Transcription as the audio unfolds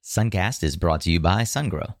Suncast is brought to you by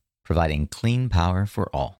SunGrow, providing clean power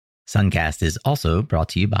for all. Suncast is also brought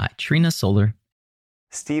to you by Trina Solar.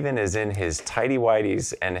 Steven is in his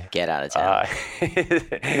tighty-whities and get out of town.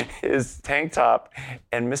 His tank top,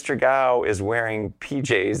 and Mr. Gao is wearing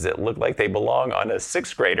PJs that look like they belong on a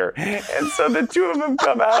sixth grader. And so the two of them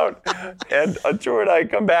come out, and Drew and I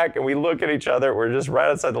come back, and we look at each other. We're just right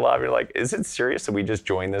outside the lobby. We're like, is it serious that we just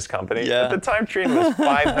joined this company? Yeah. At the time, Trina was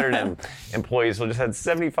 500 employees, so just had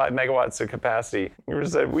 75 megawatts of capacity. We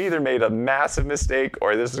said, we either made a massive mistake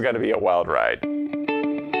or this is going to be a wild ride.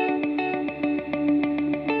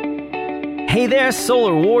 Hey there,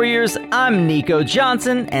 Solar Warriors. I'm Nico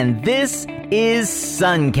Johnson, and this is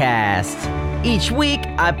Suncast. Each week,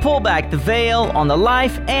 I pull back the veil on the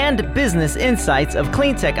life and business insights of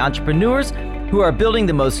clean tech entrepreneurs who are building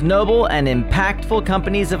the most noble and impactful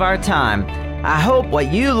companies of our time. I hope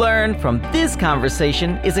what you learn from this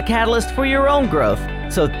conversation is a catalyst for your own growth.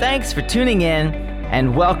 So thanks for tuning in,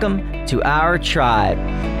 and welcome to our tribe.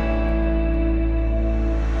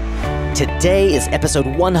 Today is episode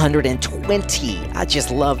 120. I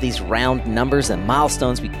just love these round numbers and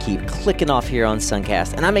milestones we keep clicking off here on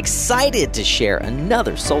Suncast, and I'm excited to share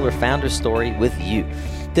another solar founder story with you.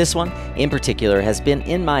 This one, in particular, has been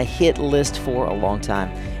in my hit list for a long time,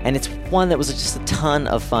 and it's one that was just a ton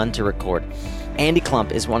of fun to record. Andy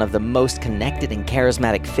Klump is one of the most connected and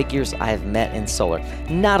charismatic figures I have met in solar.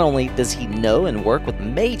 Not only does he know and work with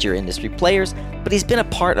major industry players, but he's been a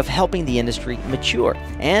part of helping the industry mature.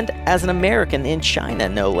 And as an American in China,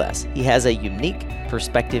 no less, he has a unique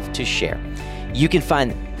perspective to share. You can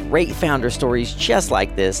find great founder stories just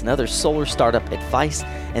like this and other solar startup advice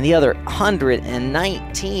and the other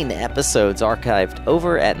 119 episodes archived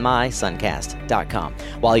over at mysuncast.com.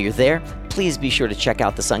 While you're there, please be sure to check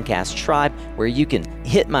out the Suncast Tribe, where you can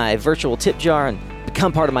hit my virtual tip jar and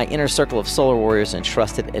become part of my inner circle of solar warriors and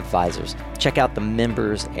trusted advisors. Check out the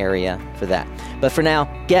members area for that. But for now,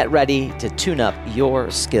 get ready to tune up your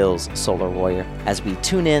skills, solar warrior, as we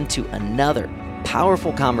tune in to another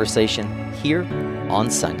powerful conversation here on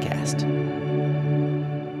Suncast.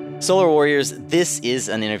 Solar warriors, this is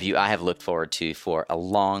an interview I have looked forward to for a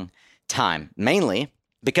long time, mainly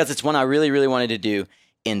because it's one I really wanted to do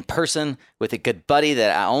in person with a good buddy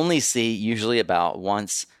that I only see usually about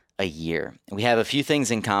once a year. We have a few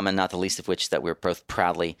things in common, not the least of which that we're both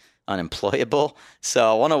proudly unemployable.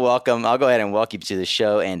 So I want to I'll go ahead and welcome you to the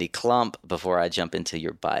show, Andy Klump, before I jump into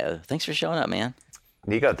your bio. Thanks for showing up, man.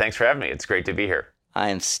 Nico, thanks for having me. It's great to be here. I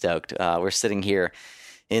am stoked. We're sitting here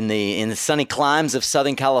in the sunny climes of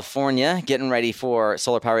Southern California, getting ready for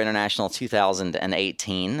Solar Power International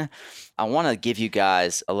 2018. I want to give you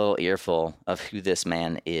guys a little earful of who this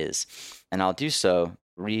man is, and I'll do so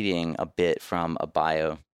reading a bit from a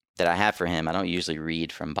bio that I have for him. I don't usually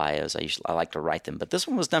read from bios. I like to write them, but this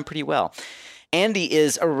one was done pretty well. Andy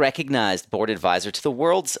is a recognized board advisor to the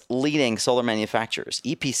world's leading solar manufacturers,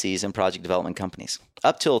 EPCs, and project development companies.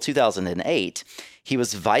 Up till 2008, he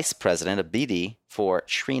was vice president of BD for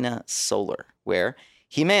Trina Solar, where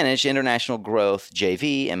he managed international growth,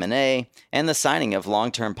 JV, M&A, and the signing of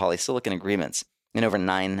long-term polysilicon agreements in over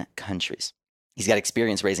 9 countries. He's got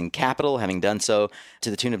experience raising capital, having done so to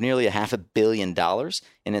the tune of nearly $500 million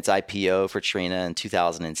in its IPO for Trina in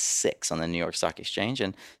 2006 on the New York Stock Exchange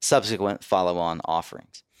and subsequent follow-on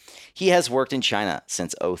offerings. He has worked in China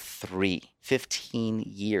since 2003, 15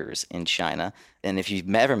 years in China. And if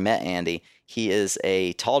you've ever met Andy, he is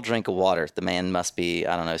a tall drink of water. The man must be,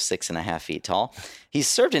 6.5 feet tall. He's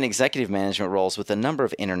served in executive management roles with a number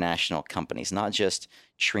of international companies, not just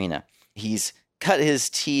Trina. He's cut his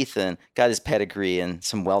teeth and got his pedigree in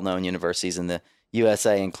some well-known universities in the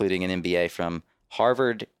USA, including an MBA from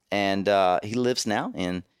Harvard. And he lives now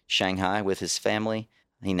in Shanghai with his family.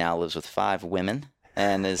 He now lives with 5 women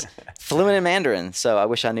and is fluent in Mandarin. So I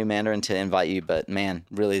wish I knew Mandarin to invite you, but man,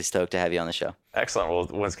 really stoked to have you on the show. Excellent. Well,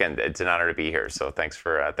 once again, it's an honor to be here. So thanks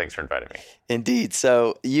for inviting me. Indeed.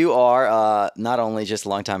 So you are not only just a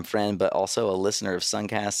longtime friend, but also a listener of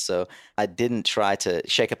Suncast. So I didn't try to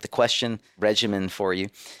shake up the question regimen for you.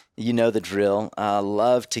 You know the drill.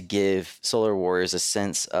 Love to give Solar Warriors a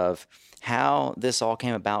sense of how this all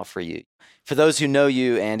came about for you. For those who know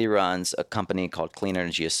you, Andy runs a company called Clean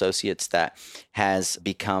Energy Associates that has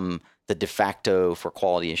become the de facto for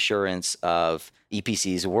quality assurance of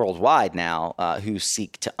EPCs worldwide now, who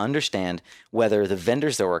seek to understand whether the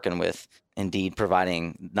vendors they're working with indeed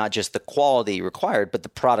providing not just the quality required, but the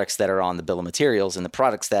products that are on the bill of materials and the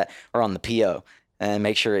products that are on the PO, and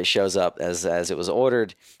make sure it shows up as it was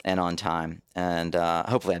ordered and on time. And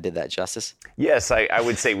hopefully I did that justice. Yes, I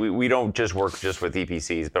would say we don't just work just with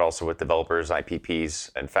EPCs, but also with developers,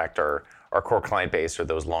 IPPs. In fact, our our core client base are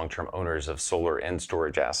those long-term owners of solar and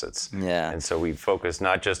storage assets. Yeah. And so we focus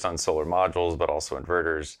not just on solar modules, but also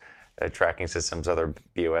inverters, tracking systems, other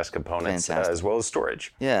BOS components, as well as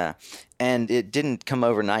storage. Yeah. And it didn't come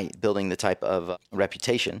overnight, building the type of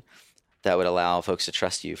reputation that would allow folks to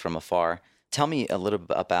trust you from afar. Tell me a little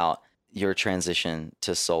bit about your transition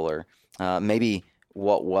to solar. Maybe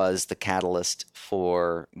what was the catalyst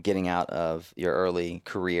for getting out of your early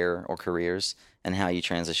career or careers, and how you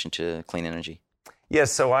transitioned to clean energy?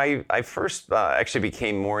 Yes, so I first actually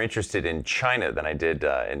became more interested in China than I did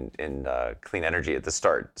in clean energy at the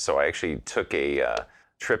start. So I actually took a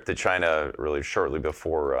trip to China really shortly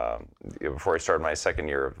before I started my second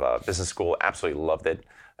year of business school. Absolutely loved it.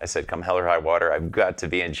 I said, come hell or high water, I've got to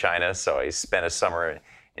be in China. So I spent a summer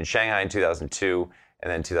in Shanghai in 2002. And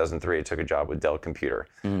then in 2003, I took a job with Dell Computer.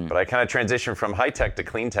 But I kind of transitioned from high tech to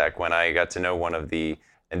clean tech when I got to know one of the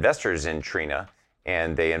investors in Trina.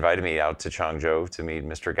 And they invited me out to Changzhou to meet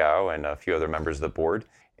Mr. Gao and a few other members of the board.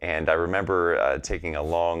 And I remember taking a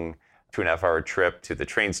long 2.5-hour trip to the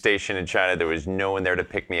train station in China. There was no one there to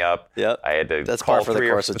pick me up. Yep. I had to That's call par for the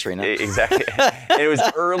course with Trina. Exactly. And it was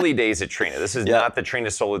early days at Trina. This is not the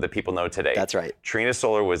Trina Solar that people know today. That's right. Trina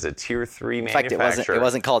Solar was a tier 3 manufacturer. In fact, it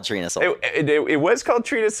wasn't called Trina Solar. It was called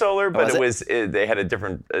Trina Solar, but Was they had a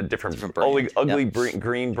different brand. ugly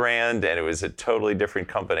green brand, and it was a totally different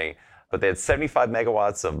company. But they had 75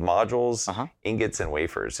 megawatts of modules, ingots, and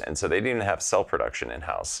wafers. And so they didn't even have cell production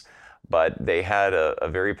in-house. But they had a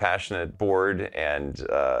very passionate board, and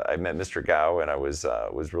I met Mr. Gao, and I was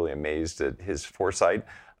really amazed at his foresight.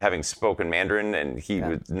 Having spoken Mandarin, and he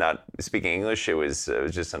was not speaking English, it was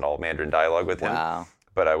just an all Mandarin dialogue with him. Wow.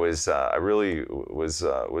 But I really was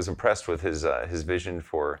impressed with his vision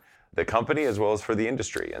for the company as well as for the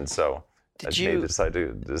industry, and so.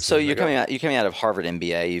 So you're coming out of Harvard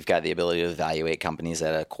MBA. You've got the ability to evaluate companies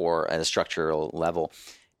at a structural level.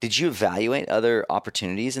 Did you evaluate other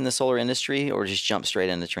opportunities in the solar industry, or just jump straight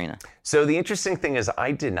into Trina? So the interesting thing is,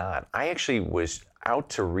 I did not. I actually was out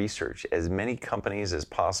to research as many companies as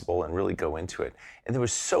possible and really go into it. And there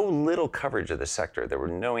was so little coverage of the sector. There were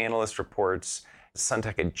no analyst reports.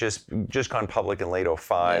 Suntech had just gone public in late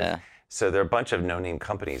 2005. Yeah. So there are a bunch of no-name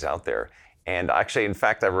companies out there. And actually, in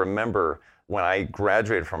fact, I remember when I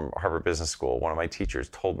graduated from Harvard Business School, one of my teachers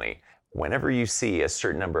told me, whenever you see a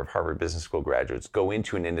certain number of Harvard Business School graduates go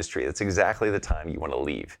into an industry, that's exactly the time you want to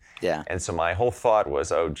leave. Yeah. And so my whole thought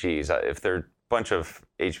was, oh, geez, if there are a bunch of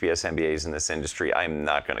HBS MBAs in this industry, I'm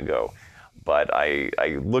not going to go. But I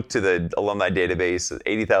looked to the alumni database,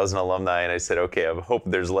 80,000 alumni, and I said, okay, I hope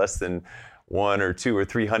there's less than 1 or 2 or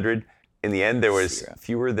 300. In the end, there was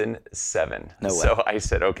fewer than 7. No way. So I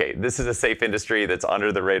said, okay, this is a safe industry that's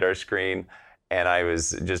under the radar screen. And I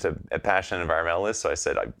was just a passionate environmentalist, so I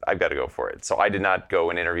said, I've got to go for it. So I did not go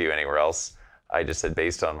and interview anywhere else. I just said,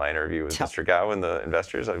 based on my interview with Mr. Gao and the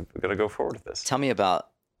investors, I'm going to go forward with this. Tell me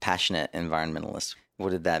about passionate environmentalist.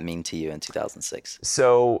 What did that mean to you in 2006?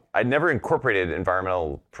 So I never incorporated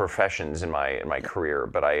environmental professions in my career,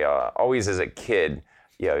 but I always, as a kid,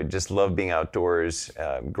 just loved being outdoors.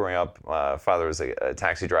 Growing up, my father was a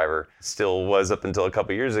taxi driver, still was up until a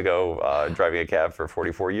couple years ago, driving a cab for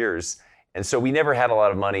 44 years. And so we never had a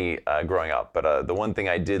lot of money growing up. But the one thing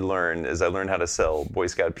I did learn is I learned how to sell Boy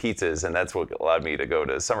Scout pizzas, and that's what allowed me to go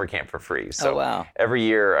to summer camp for free. So every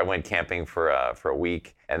year I went camping for a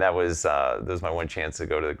week, and that was my one chance to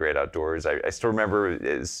go to the great outdoors. I still remember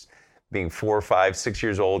as being 4, 5, 6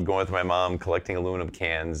 years old, going with my mom, collecting aluminum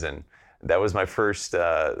cans, and that was my first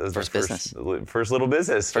business. First little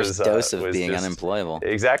business. First dose of being unemployable.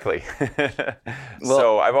 Exactly.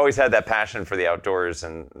 So I've always had that passion for the outdoors,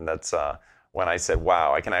 and that's when I said,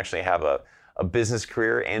 wow, I can actually have a business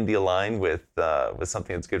career and be aligned with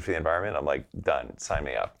something that's good for the environment. I'm like, done, sign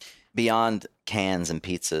me up. Beyond cans and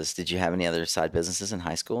pizzas, did you have any other side businesses in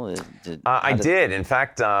high school? I did. In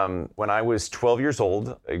fact, when I was 12 years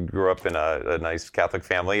old, I grew up in a nice Catholic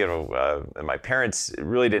family, and my parents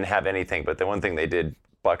really didn't have anything, but the one thing they did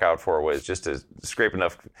buck out for was just to scrape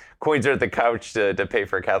enough coins at the couch to pay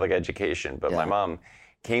for a Catholic education. But my mom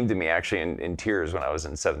came to me actually in tears when I was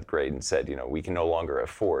in 7th grade and said, we can no longer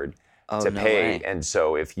afford to pay. Way. And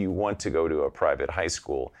so if you want to go to a private high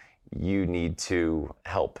school, you need to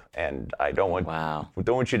help, and I don't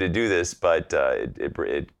want you to do this, but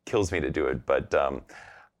it kills me to do it. But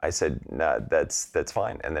I said, nah, that's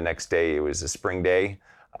fine. And the next day, it was a spring day.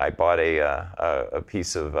 I bought a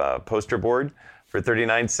piece of poster board for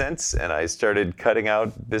 39 cents, and I started cutting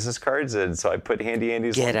out business cards, and so I put Handy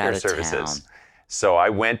Andy's lawn care services. So I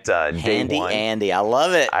went day Handy one. Andy, I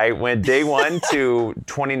love it. I went day one to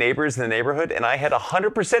 20 neighbors in the neighborhood, and I had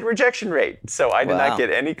 100% rejection rate. So I did Wow. not get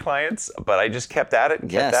any clients, but I just kept at it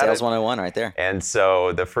and Yeah, kept at sales it. 101 right there. And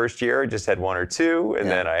so the first year I just had one or two,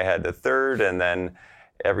 and then I had the third, and then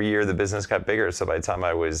every year the business got bigger. So by the time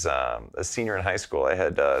I was a senior in high school, I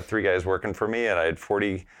had 3 guys working for me, and I had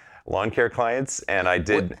 40 lawn care clients, and I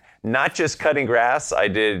did not just cutting grass. I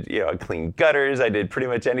did, I cleaned gutters. I did pretty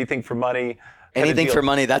much anything for money. Anything for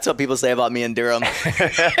money. That's what people say about me in Durham.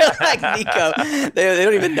 Like Nico, they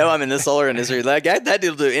don't even know I'm in the solar industry. Like that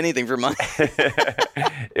dude will do anything for money.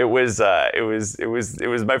 It was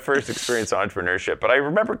my first experience in entrepreneurship. But I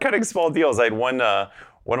remember cutting small deals. I had one of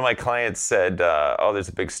my clients said, "Oh, there's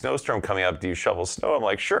a big snowstorm coming up. Do you shovel snow?" I'm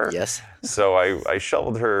like, "Sure." Yes. So I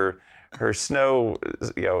shoveled her snow,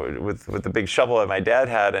 with the big shovel that my dad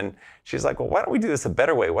had, and she's like, "Well, why don't we do this a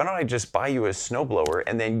better way? Why don't I just buy you a snowblower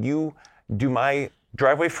and then you do my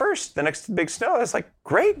driveway first, the next big snow?" I was like,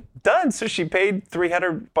 "Great, done." So she paid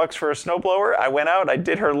 $300 for a snowblower. I went out, I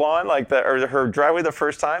did her lawn or her driveway the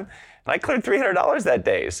first time, and I cleared $300 that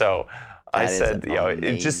day. So I said,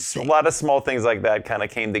 it's just a lot of small things like that kind of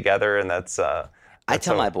came together, and that's I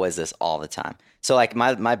tell my boys this all the time. So like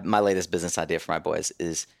my latest business idea for my boys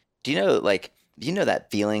is, do you know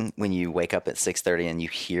that feeling when you wake up at 6:30 and you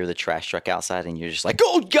hear the trash truck outside and you're just like,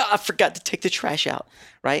 "Oh God, I forgot to take the trash out,"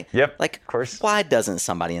 right? Yep. Like, of course. Why doesn't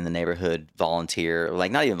somebody in the neighborhood volunteer?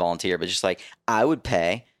 Like, not even volunteer, but just like, I would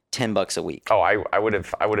pay $10 a week. Oh, I would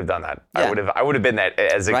have done that. Yeah. I would have been that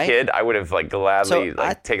as a kid. I would have gladly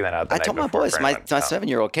taken that out the I night told my before boys, for my anyone.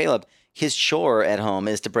 7-year-old Caleb, his chore at home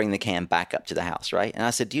is to bring the can back up to the house, right? And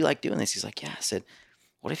I said, "Do you like doing this?" He's like, "Yeah." I said,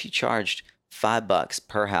 "What if you charged $5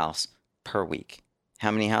 per house per week?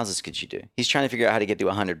 How many houses could you do?" He's trying to figure out how to get to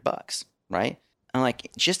 $100, right? I'm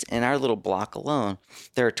like, just in our little block alone,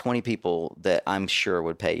 there are 20 people that I'm sure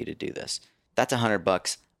would pay you to do this. That's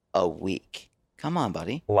 $100 a week. Come on,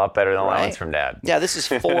 buddy. A lot better than Right? allowance from dad. Yeah, this is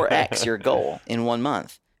 4x your goal in 1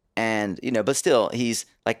 month. And, but still, he's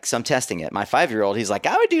like, so I'm testing it. My 5-year-old, he's like,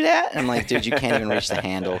 "I would do that." And I'm like, "Dude, you can't even reach the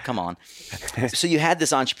handle. Come on." So you had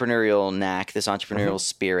this entrepreneurial knack, this entrepreneurial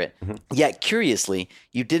spirit. Yet, curiously,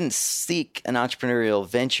 you didn't seek an entrepreneurial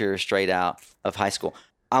venture straight out of high school.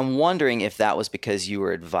 I'm wondering if that was because you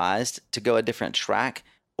were advised to go a different track,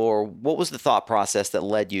 or what was the thought process that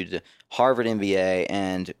led you to Harvard MBA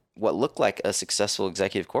and what looked like a successful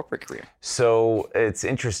executive corporate career? So it's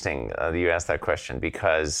interesting that you asked that question,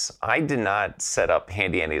 because I did not set up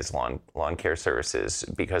Handy Andy's lawn care services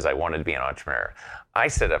because I wanted to be an entrepreneur. I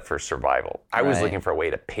set up for survival. I was Right. looking for a way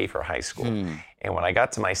to pay for high school. And when I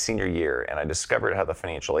got to my senior year and I discovered how the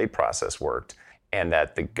financial aid process worked, and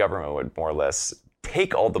that the government would more or less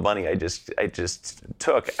take all the money I just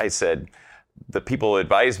took, I said, the people who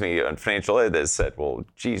advised me on financial aid that said, "Well,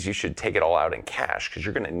 geez, you should take it all out in cash because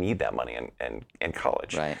you're going to need that money in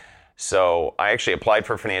college." Right. So I actually applied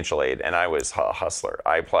for financial aid, and I was a hustler.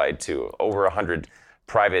 I applied to over 100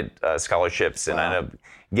 private scholarships, and I ended up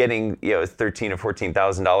getting $13,000 or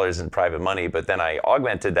 $14,000 in private money. But then I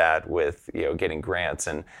augmented that with getting grants.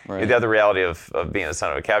 And the other reality of being the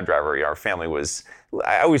son of a cab driver, our family was,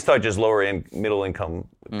 I always thought, just lower middle income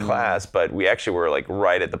class, but we actually were like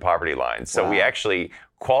right at the poverty line. So we actually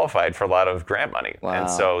qualified for a lot of grant money, and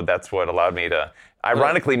so that's what allowed me to.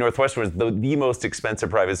 Ironically, Northwestern was the most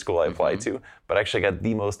expensive private school I applied to, but I actually got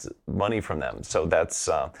the most money from them. So that's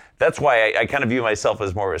why I kind of view myself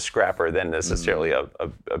as more of a scrapper than necessarily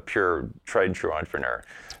a pure tried and true entrepreneur.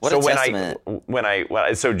 What so a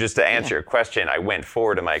testament. So just to answer your question, I went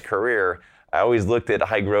forward in my career. I always looked at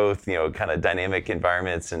high growth, kind of dynamic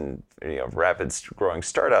environments and rapid growing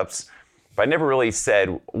startups. But I never really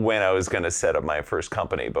said when I was going to set up my first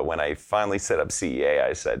company. But when I finally set up CEA,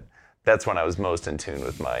 I said that's when I was most in tune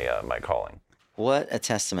with my calling. What a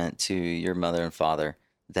testament to your mother and father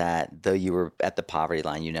that though you were at the poverty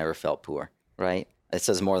line, you never felt poor, right? It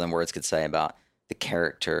says more than words could say about the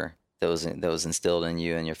character that was instilled in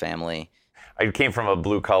you and your family. I came from a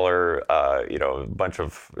blue collar, a bunch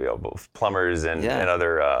of plumbers and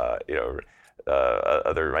other,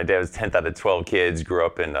 my dad was 10th out of 12 kids, grew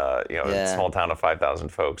up in a small town of 5,000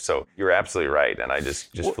 folks. So you're absolutely right. And I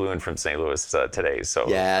just flew in from St. Louis today. So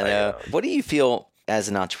I know. What do you feel as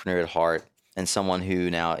an entrepreneur at heart and someone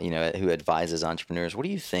who now, who advises entrepreneurs, what do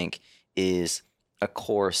you think is a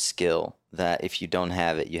core skill that if you don't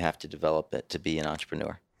have it, you have to develop it to be an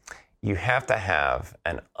entrepreneur? You have to have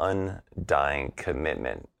an undying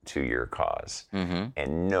commitment to your cause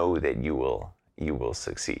and know that you will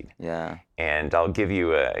succeed. Yeah. And I'll give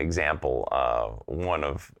you an example.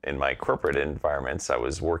 In my corporate environments, I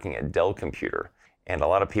was working at Dell Computer, And a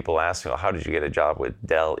lot of people ask me, well, how did you get a job with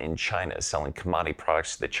Dell in China selling commodity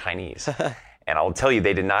products to the Chinese? And I'll tell you,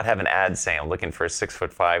 they did not have an ad saying, I'm looking for a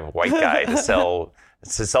 6'5" white guy to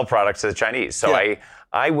sell products to the Chinese. So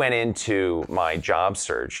I went into my job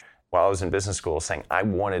search while I was in business school saying I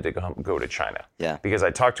wanted to go to China. Yeah. Because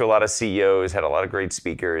I talked to a lot of CEOs, had a lot of great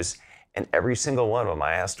speakers, and every single one of them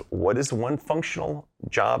I asked, what is one functional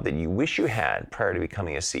job that you wish you had prior to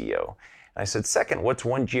becoming a CEO? And I said, second, what's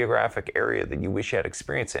one geographic area that you wish you had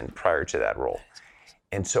experience in prior to that role?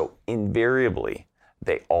 And so invariably,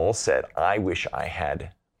 they all said, I wish I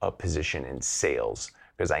had a position in sales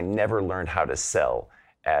because I never learned how to sell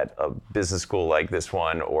at a business school like this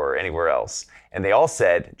one or anywhere else. And they all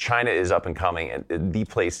said, China is up and coming and the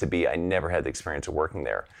place to be. I never had the experience of working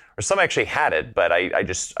there. Or some actually had it, but I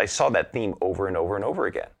saw that theme over and over and over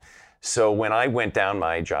again. So when I went down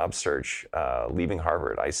my job search, leaving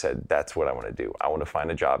Harvard, I said, that's what I want to do. I want to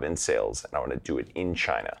find a job in sales and I want to do it in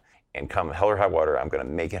China. And come hell or high water, I'm going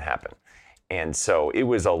to make it happen. And so it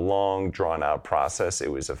was a long, drawn-out process.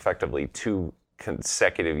 It was effectively 2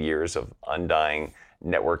 consecutive years of undying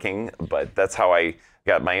networking, but that's how I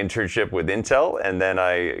got my internship with Intel, and then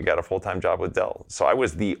I got a full-time job with Dell. So I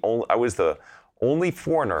was the only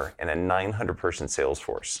foreigner in a 900-person sales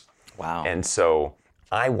force. Wow. And so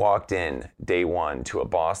I walked in day one to a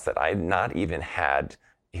boss that I had not even had,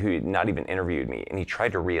 who had not even interviewed me, and he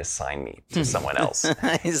tried to reassign me to someone else.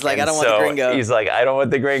 He's like, I don't want the gringo. He's like, I don't want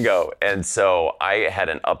the gringo. And so I had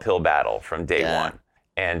an uphill battle from day one.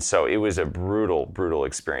 And so it was a brutal, brutal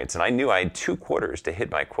experience. And I knew I had 2 quarters to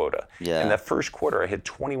hit my quota. Yeah. In the first quarter, I hit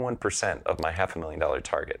 21% of my $500,000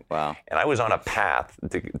 target. Wow. And I was on a path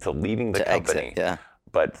to leaving the company. Exit, yeah.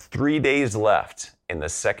 But 3 days left in the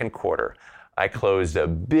second quarter, I closed a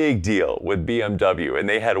big deal with BMW, and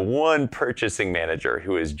they had one purchasing manager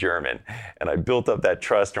who is German. And I built up that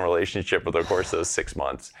trust and relationship over the course of those 6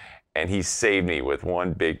 months. And he saved me with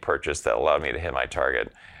one big purchase that allowed me to hit my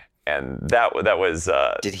target. And that was.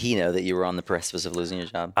 Did he know that you were on the precipice of losing your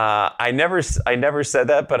job? I never said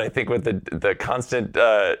that, but I think with the constant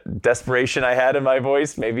desperation I had in my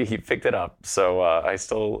voice, maybe he picked it up. So I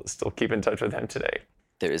still keep in touch with him today.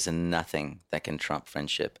 There is nothing that can trump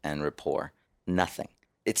friendship and rapport. Nothing.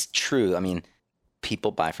 It's true. I mean,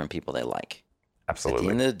 people buy from people they like. Absolutely. At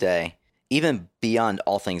the end of the day, even beyond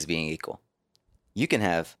all things being equal, you can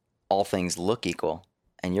have all things look equal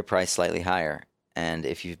and your price slightly higher. And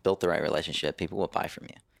if you've built the right relationship, people will buy from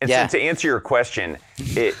you. And so to answer your question,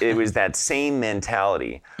 it was that same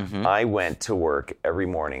mentality. Mm-hmm. I went to work every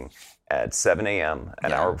morning at 7 a.m.,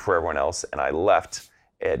 an hour before everyone else, and I left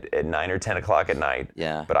at 9 or 10 o'clock at night.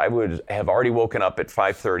 Yeah. But I would have already woken up at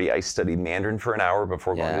 5:30. I studied Mandarin for an hour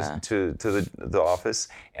before going to the office.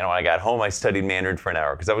 And when I got home, I studied Mandarin for an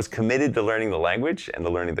hour because I was committed to learning the language and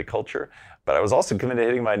to learning the culture. But I was also committed to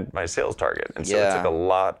hitting my sales target. And so it took a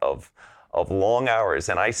lot of long hours.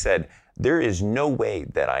 And I said, there is no way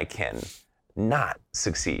that I can not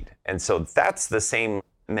succeed. And so that's the same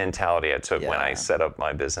mentality I took when I set up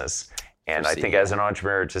my business. And I think as an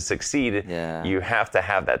entrepreneur to succeed, you have to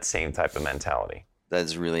have that same type of mentality. That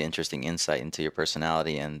is really interesting insight into your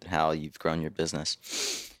personality and how you've grown your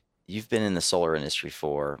business. You've been in the solar industry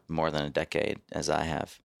for more than a decade, as I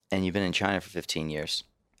have. And you've been in China for 15 years.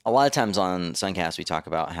 A lot of times on Suncast, we talk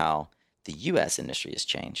about how the U.S. industry has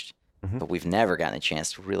changed. Mm-hmm. But we've never gotten a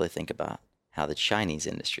chance to really think about how the Chinese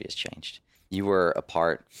industry has changed. You were a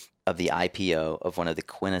part of the IPO of one of the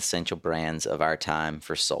quintessential brands of our time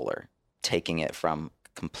for solar, taking it from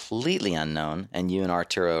completely unknown, and you and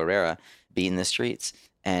Arturo Herrera beating the streets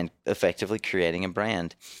and effectively creating a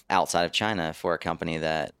brand outside of China for a company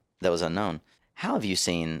that was unknown. How have you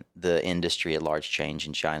seen the industry at large change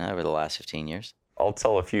in China over the last 15 years? I'll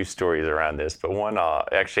tell a few stories around this, but one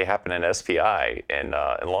actually happened in SPI in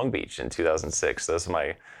Long Beach in 2006. This was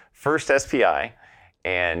my first SPI,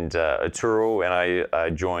 and Arturo and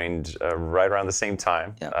I joined right around the same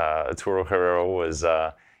time. Yeah. Arturo Herrera was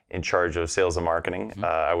in charge of sales and marketing. Mm-hmm.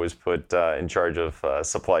 I was put in charge of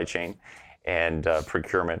supply chain and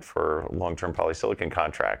procurement for long-term polysilicon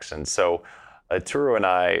contracts. And so Arturo and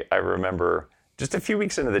I remember just a few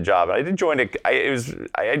weeks into the job, I did join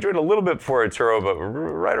I joined a little bit before Arturo, but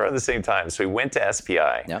right around the same time. So we went to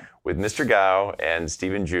SPI with Mr. Gao and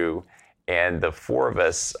Stephen Zhu, and the four of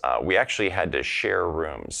us, we actually had to share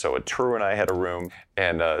rooms. So Arturo and I had a room,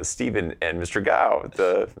 and Stephen and Mr. Gao,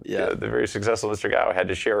 the very successful Mr. Gao, had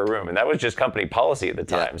to share a room, and that was just company policy at the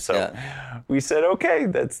time. We said, okay,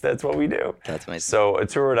 that's what we do. That's amazing. So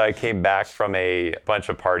Arturo and I came back from a bunch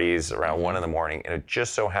of parties around 1 a.m, and it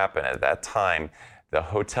just so happened at that time the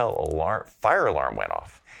hotel fire alarm went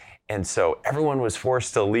off. And so everyone was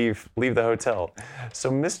forced to leave the hotel. So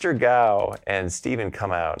Mr. Gao and Stephen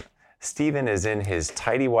come out. Stephen is in his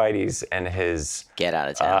tighty-whities and his get out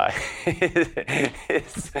of town.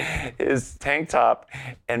 His tank top,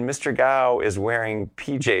 and Mr. Gao is wearing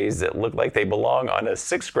PJs that look like they belong on a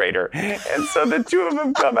sixth grader. And so the two of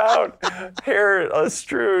them come out, hair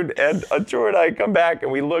strewed, and Atur and I come back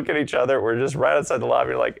and we look at each other. We're just right outside the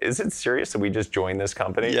lobby. We're like, is it serious that we just joined this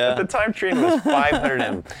company? Yeah. At the time, Trina was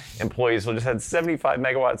 500 employees. We just had 75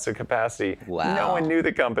 megawatts of capacity. Wow. No one knew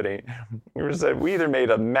the company. We either made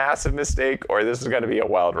a massive mistake or this is going to be a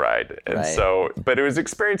wild ride. And Right. so, but it was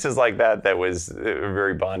experiences like that was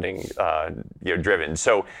very bonding, driven.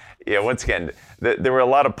 So, once again, there were a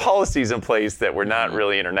lot of policies in place that were not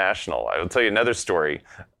really international. I will tell you another story.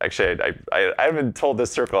 Actually, I haven't told this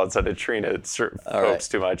circle outside of Trina folks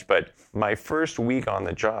too much, but my first week on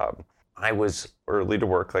the job, I was early to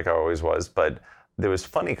work like I always was, but it was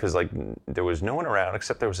funny because there was no one around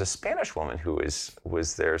except there was a Spanish woman who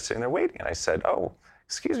was there sitting there waiting. And I said, "Oh,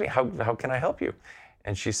 excuse me, how can I help you?"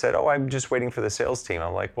 And she said, "Oh, I'm just waiting for the sales team."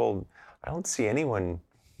 I'm like, "Well, I don't see anyone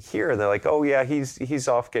here." They're like, "Oh yeah, he's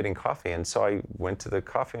off getting coffee." And so I went to the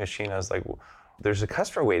coffee machine. I was like, well, "There's a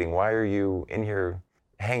customer waiting. Why are you in here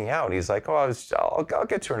hanging out?" And he's like, "Oh, I'll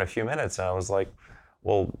get to her in a few minutes." And I was like,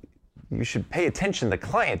 "Well, you should pay attention to the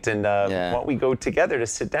client, and why don't we go together to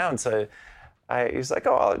sit down?" So he's like,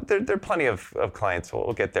 "Oh, there are plenty of clients.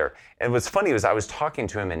 We'll get there." And what's funny was I was talking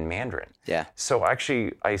to him in Mandarin. Yeah. So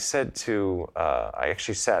actually, I sat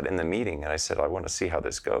in the meeting and I said, "I want to see how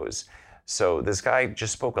this goes." So this guy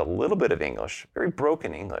just spoke a little bit of English, very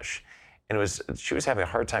broken English, and she was having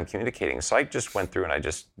a hard time communicating. So I just went through and I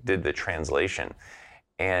just did the translation.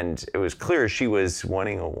 And it was clear she was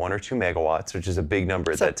wanting 1 or 2 megawatts, which is a big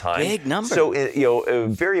number at that time. Big number. So, a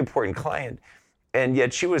very important client. And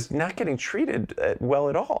yet she was not getting treated well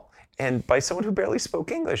at all, and by someone who barely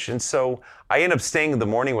spoke English. And so I ended up staying the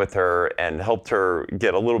morning with her and helped her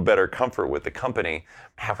get a little better comfort with the company.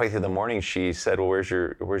 Halfway through the morning, she said, "Well, where's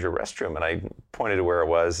your restroom?" And I pointed to where it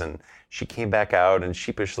was, and she came back out and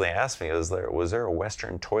sheepishly asked me, was there a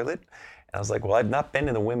Western toilet? And I was like, well, I'd not been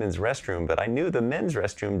in the women's restroom, but I knew the men's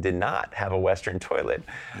restroom did not have a Western toilet.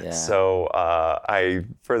 Yeah. So I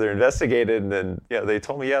further investigated, and then they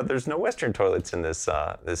told me, there's no Western toilets in this.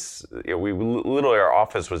 We literally, our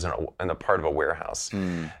office was in a part of a warehouse.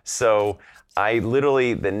 So I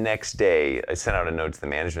literally the next day I sent out a note to the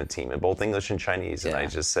management team in both English and Chinese, and I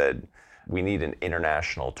just said, we need an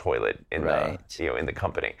international toilet in the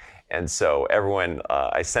company. And so everyone,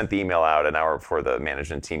 I sent the email out an hour before the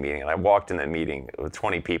management team meeting, and I walked in the meeting with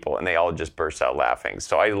 20 people, and they all just burst out laughing.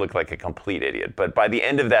 So I looked like a complete idiot. But by the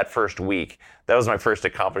end of that first week, that was my first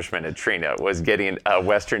accomplishment at Trina, was getting a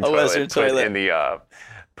Western toilet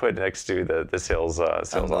put next to the sales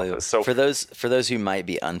office. So for those who might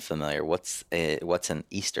be unfamiliar, what's an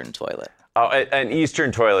Eastern toilet? Oh, an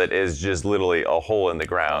Eastern toilet is just literally a hole in the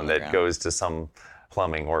ground that goes to some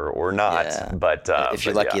plumbing or not. Yeah. But if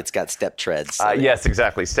you're lucky, it's got step treads. Yes,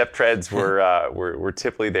 exactly. Step treads were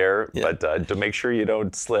typically there, but to make sure you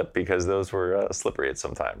don't slip, because those were slippery at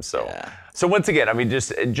some time. So once again, I mean,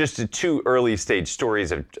 just 2 early stage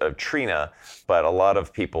stories of Trina, but a lot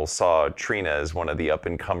of people saw Trina as one of the up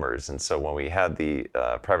and comers. And so when we had the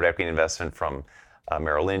private equity investment from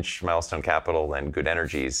Merrill Lynch, Milestone Capital, and Good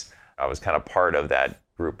Energies, I was kind of part of that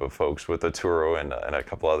group of folks with Arturo and a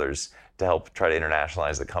couple others to help try to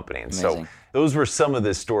internationalize the company. And Amazing. so those were some of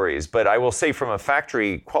the stories. But I will say, from a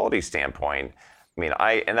factory quality standpoint, I mean,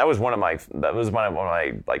 that was one of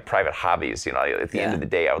my like private hobbies. At the end of the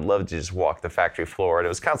day, I would love to just walk the factory floor. And it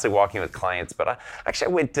was constantly walking with clients. But I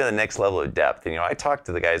went to the next level of depth. And I talked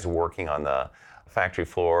to the guys working on the factory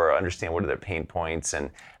floor, understand what are their pain points.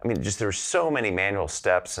 And I mean, there's so many manual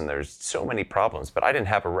steps and there's so many problems, but I didn't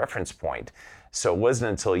have a reference point. So it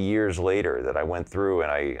wasn't until years later that I went through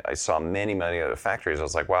and I saw many, many other factories. I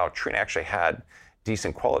was like, wow, Trina actually had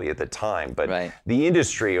decent quality at the time. But the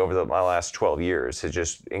industry over my last 12 years has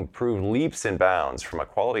just improved leaps and bounds from a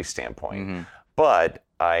quality standpoint. Mm-hmm. But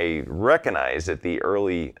I recognized at the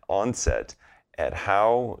early onset at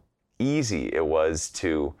how easy it was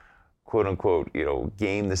to quote unquote,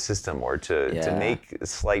 game the system, or to make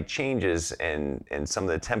slight changes in some of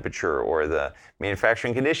the temperature or the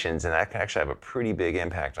manufacturing conditions, and that can actually have a pretty big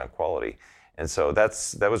impact on quality. And so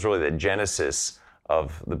that was really the genesis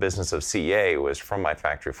of the business of CEA, was from my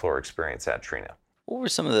factory floor experience at Trina. What were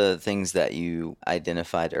some of the things that you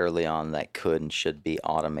identified early on that could and should be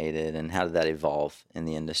automated, and how did that evolve in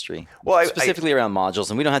the industry? Well, specifically around modules,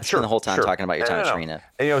 and we don't have to spend the whole time talking about your time at Trina.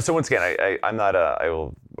 And, so once again, I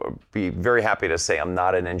will be very happy to say I'm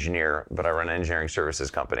not an engineer, but I run an engineering services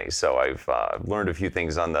company. So I've learned a few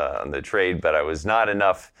things on the trade, but I was not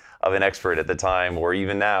enough of an expert at the time, or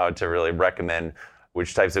even now, to really recommend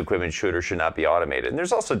which types of equipment should or should not be automated. And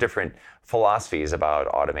there's also different philosophies about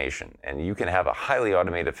automation. And you can have a highly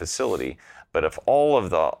automated facility, but if all of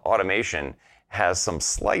the automation has some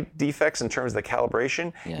slight defects in terms of the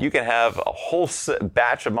calibration, you can have a whole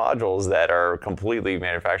batch of modules that are completely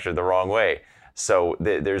manufactured the wrong way. So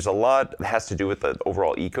there's a lot that has to do with the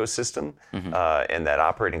overall ecosystem and that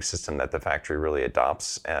operating system that the factory really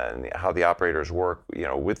adopts, and how the operators work,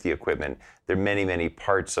 with the equipment. There are many, many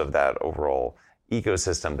parts of that overall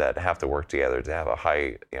ecosystem that have to work together to have a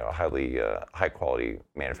highly high quality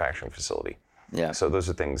manufacturing facility. Yeah. So those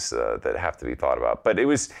are things that have to be thought about. But it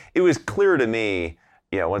was clear to me,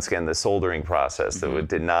 once again, the soldering process that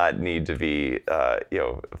did not need to be,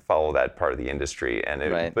 follow that part of the industry. And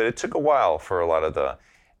but it took a while for a lot of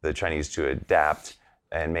the Chinese to adapt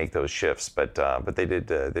and make those shifts. But they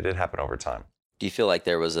did happen over time. Do you feel like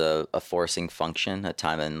there was a forcing function, a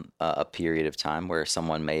time in a period of time where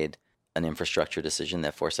someone made an infrastructure decision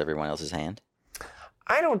that forced everyone else's hand?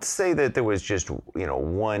 I don't say that there was just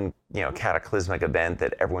one cataclysmic event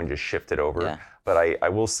that everyone just shifted over. Yeah. But I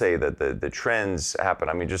will say that the trends happen.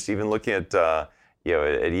 I mean, just even looking at at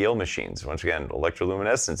yield machines. Once again,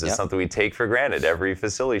 electroluminescence is something we take for granted. Every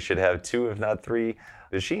facility should have 2, if not 3,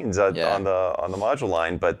 machines on the module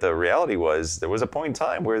line. But the reality was there was a point in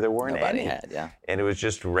time where there weren't any. And it was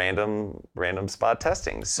just random spot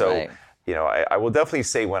testing. So I will definitely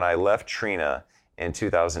say when I left Trina in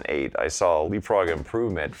 2008, I saw a leapfrog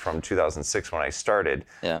improvement from 2006 when I started.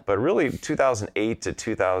 Yeah. But really, 2008 to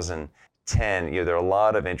 2010, there are a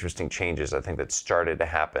lot of interesting changes, I think, that started to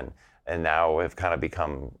happen and now have kind of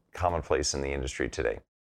become commonplace in the industry today.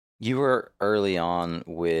 You were early on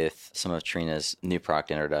with some of Trina's new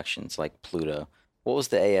product introductions, like Pluto. What was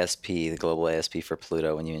the ASP, the global ASP for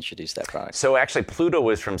Pluto, when you introduced that product? So actually, Pluto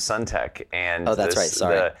was from Suntech, and that's right.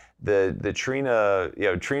 Sorry, the Trina,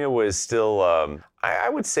 Trina was still. I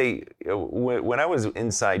would say when I was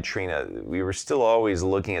inside Trina, we were still always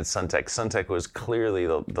looking at Suntech. Suntech was clearly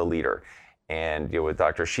the leader, and with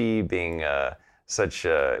Dr. Shi being such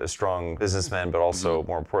a strong businessman, but also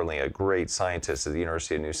more importantly a great scientist at the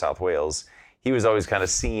University of New South Wales, he was always kind of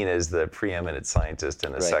seen as the preeminent scientist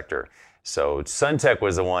in the sector. So Suntech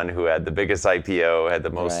was the one who had the biggest IPO, had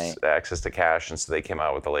the most access to cash, and so they came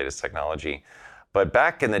out with the latest technology. But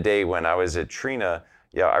back in the day when I was at Trina,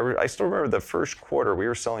 I still remember the first quarter, we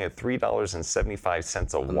were selling at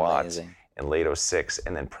 $3.75 a watt in late 2006,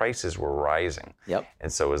 and then prices were rising. Yep.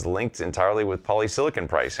 And so it was linked entirely with polysilicon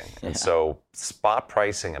pricing. Yeah. And so spot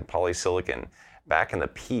pricing in polysilicon back in the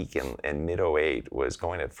peak in mid 2008 was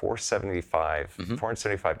going at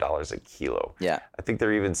 $475 a kilo. Yeah. I think there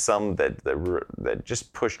are even some that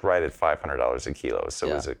just pushed right at $500 a kilo. So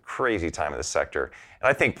it was a crazy time in the sector. And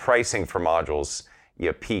I think pricing for modules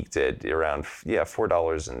peaked at around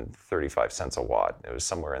 $4.35 a watt. It was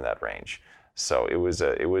somewhere in that range. So it was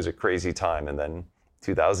a crazy time. And then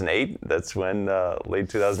 2008, that's when late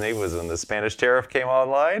 2008 was when the Spanish tariff came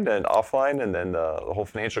online and offline, and then the whole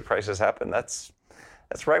financial crisis happened. That's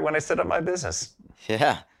right when I set up my business.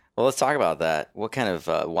 Yeah. Well, let's talk about that. What kind of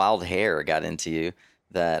wild hair got into you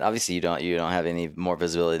that obviously you don't have any more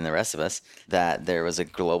visibility than the rest of us, that there was a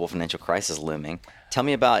global financial crisis looming? Tell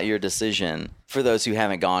me about your decision. For those who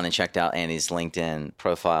haven't gone and checked out Andy's LinkedIn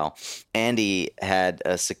profile, Andy had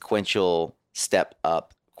a sequential step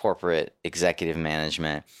up corporate executive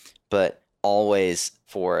management, but always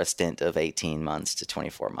for a stint of 18 months to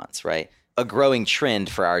 24 months, right? A growing trend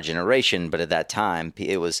for our generation, but at that time,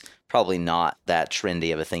 it was probably not that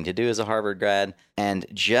trendy of a thing to do as a Harvard grad. And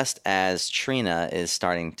just as Trina is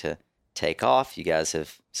starting to take off, you guys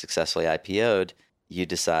have successfully IPO'd, you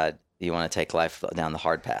decide you want to take life down the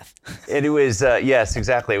hard path. And it was, yes,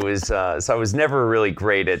 exactly. It was, so I was never really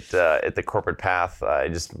great at the corporate path.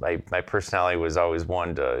 My personality was always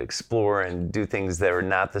one to explore and do things that were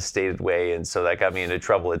not the stated way. And so that got me into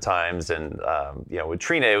trouble at times. And, with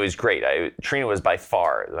Trina, it was great. Trina was by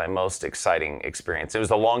far my most exciting experience. It was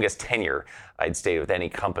the longest tenure I'd stayed with any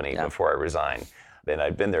company before I resigned. Then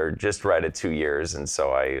I'd been there just right at 2 years, and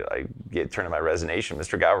so I turned in my resignation.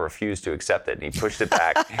 Mr. Gao refused to accept it, and he pushed it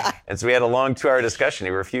back. And so we had a long 2-hour discussion.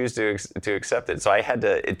 He refused to accept it. So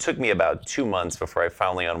it took me about 2 months before I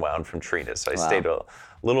finally unwound from Trina. So I stayed a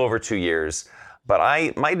little over 2 years.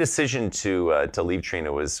 But my decision to leave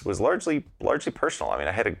Trina was largely personal. I mean,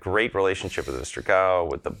 I had a great relationship with Mr. Gao,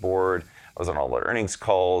 with the board. I was on all the earnings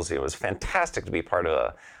calls. It was fantastic to be part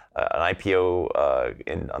of an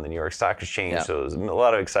IPO on the New York Stock Exchange. Yeah. So there was a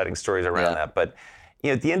lot of exciting stories around that. But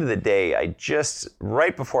at the end of the day,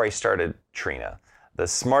 right before I started Trina, the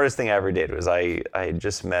smartest thing I ever did was I had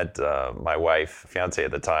just met my wife, fiance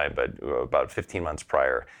at the time, but about 15 months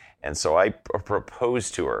prior. And so I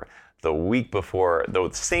proposed to her the week before, the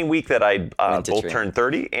same week that I both turned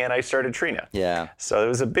 30 and I started Trina. Yeah. So it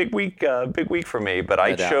was a big week for me, but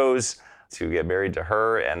I chose to get married to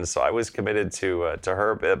her, and so I was committed to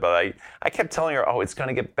her. But I kept telling her, it's going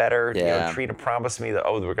to get better. Yeah. Trina promised me that,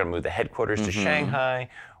 we're going to move the headquarters to Shanghai.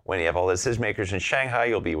 When you have all the decision makers in Shanghai,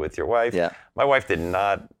 you'll be with your wife. Yeah. My wife did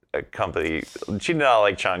not accompany. She did not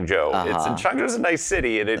like Changzhou. Changzhou's a nice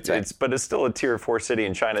city, and but it's still a tier 4 city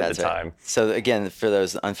in China at the time. So again, for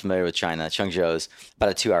those unfamiliar with China, Changzhou's about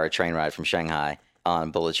a 2-hour train ride from Shanghai on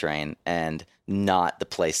a bullet train, and not the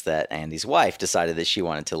place that Andy's wife decided that she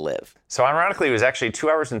wanted to live. So ironically, it was actually 2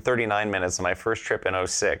 hours and 39 minutes on my first trip in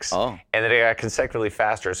 2006. Oh. And then it got consecutively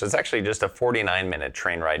faster. So it's actually just a 49-minute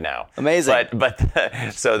train ride now. Amazing. But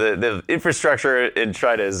so the infrastructure in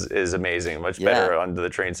China is amazing. Much better under the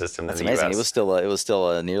train system than the amazing. US. It was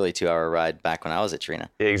still a nearly 2-hour ride back when I was at Trina.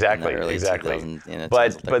 Exactly.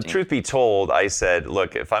 But truth be told, I said,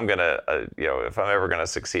 look, if I'm ever gonna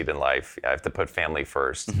succeed in life, I have to put family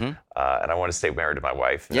first, and I want to stay married to my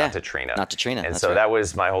wife, not to Trina. Not to Trina. And so that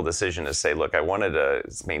was my whole decision to say, look, I wanted to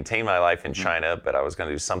maintain my life in China, but I was going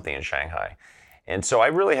to do something in Shanghai. And so I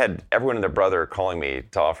really had everyone and their brother calling me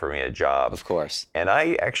to offer me a job. Of course. And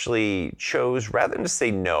I actually chose, rather than to say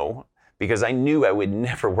no, because I knew I would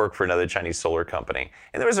never work for another Chinese solar company.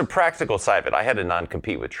 And there was a practical side of it. I had to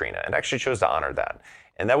non-compete with Trina, and actually chose to honor that.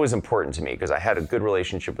 And that was important to me because I had a good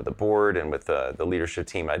relationship with the board and with the leadership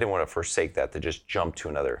team. I didn't want to forsake that to just jump to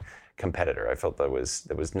another competitor. I felt that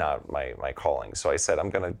was not my calling. So I said, I'm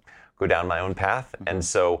going to go down my own path. And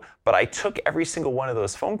so, but I took every single one of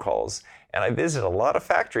those phone calls and I visited a lot of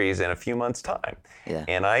factories in a few months' time. Yeah.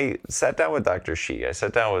 And I sat down with Dr. Xi. I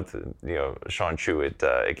sat down with Sean Chu at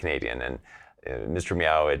Canadian and Mr.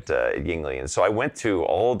 Miao at Yingli. And so I went to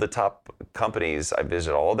all the top companies. I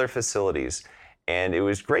visited all their facilities. And it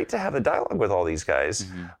was great to have a dialogue with all these guys,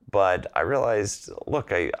 but I realized,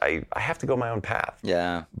 look, I have to go my own path.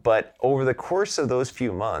 Yeah. But over the course of those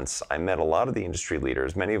few months, I met a lot of the industry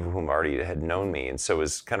leaders, many of whom already had known me, and so it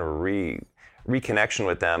was kind of a reconnection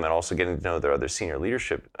with them, and also getting to know their other senior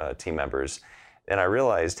leadership team members. And I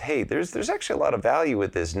realized, hey, there's actually a lot of value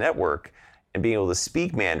with this network and being able to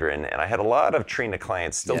speak Mandarin. And I had a lot of Trina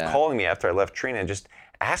clients still calling me after I left Trina and just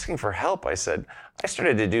asking for help. I said, I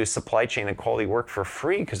started to do supply chain and quality work for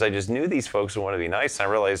free because I just knew these folks would want to be nice. And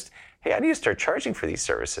I realized, hey, I need to start charging for these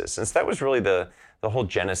services. Since that was really the whole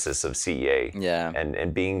genesis of CEA. Yeah.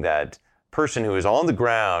 And being that person who is on the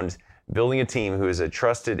ground, building a team who is a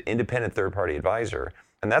trusted, independent third-party advisor.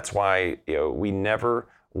 And that's why we never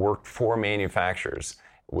worked for manufacturers.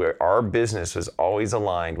 Where our business was always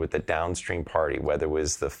aligned with the downstream party, whether it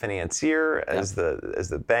was the financier as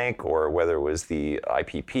the bank, or whether it was the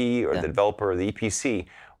IPP or the developer or the EPC.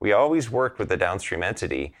 We always worked with the downstream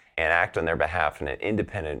entity and act on their behalf in an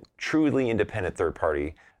independent, truly independent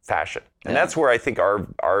third-party fashion. And that's where I think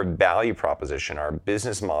our value proposition, our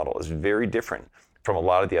business model is very different from a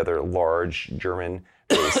lot of the other large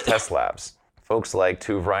German-based test labs. Folks like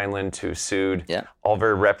TÜV Rheinland, TÜV Süd, all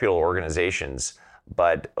very reputable organizations.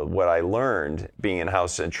 But what I learned being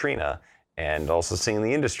in-house in Trina and also seeing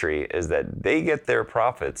the industry is that they get their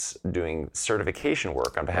profits doing certification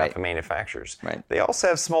work on behalf of manufacturers. Right. They also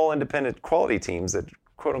have small independent quality teams that,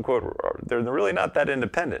 quote unquote, they're really not that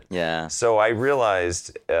independent. Yeah. So I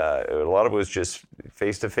realized a lot of it was just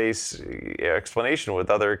face-to-face explanation with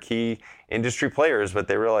other key industry players, but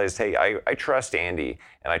they realized, hey, I trust Andy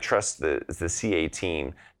and I trust the CA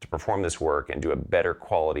team to perform this work and do a better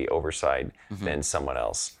quality oversight than someone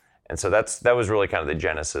else. And so that was really kind of the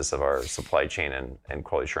genesis of our supply chain and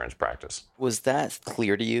quality assurance practice. Was that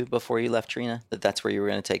clear to you before you left Trina, that that's where you were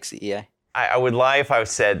going to take CEA? I would lie if I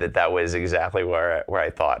said that was exactly where I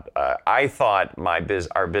thought. I thought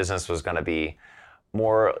our business was going to be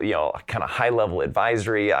more, kind of high-level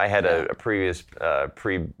advisory. I had a previous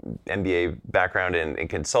pre-MBA background in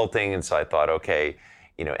consulting, and so I thought, okay,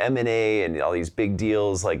 M&A and all these big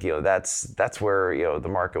deals, like, that's where, the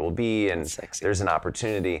market will be, and there's an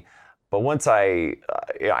opportunity. But once I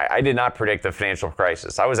did not predict the financial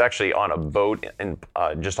crisis. I was actually on a boat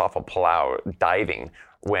just off of Palau diving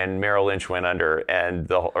when Merrill Lynch went under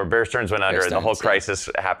or Bear Stearns went under, and the whole crisis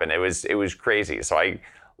happened. It was crazy. So I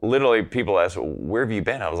literally people ask, where have you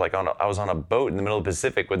been? I was like, I was on a boat in the middle of the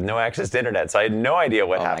Pacific with no access to internet, so I had no idea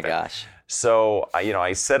what happened. Oh my gosh. So,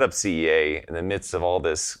 I set up CEA in the midst of all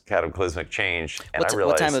this cataclysmic change, and I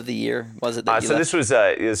realized. What time of the year was it that you so left?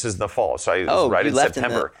 this is the fall. So I was right you in left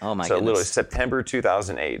September. Oh my so goodness. literally September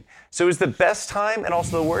 2008. So it was the best time and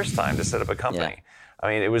also the worst time to set up a company. Yeah.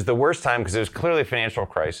 I mean, it was the worst time because it was clearly a financial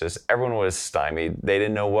crisis. Everyone was stymied. They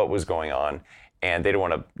didn't know what was going on, and they didn't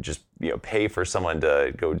want to just pay for someone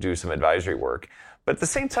to go do some advisory work. But at the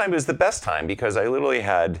same time, it was the best time because I literally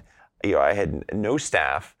had, I had no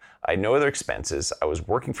staff. I had no other expenses. I was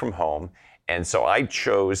working from home. And so I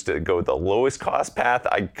chose to go the lowest cost path.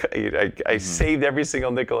 I saved every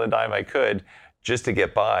single nickel and dime I could just to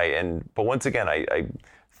get by. But once again, I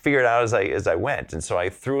figured out as I went. And so I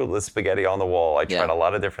threw the spaghetti on the wall. I tried a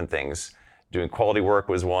lot of different things. Doing quality work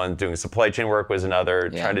was one. Doing supply chain work was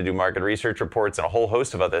another. Trying to do market research reports and a whole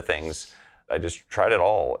host of other things. I just tried it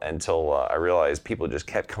all until I realized people just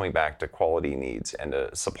kept coming back to quality needs and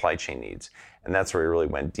to supply chain needs. And that's where we really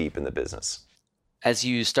went deep in the business. As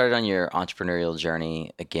you started on your entrepreneurial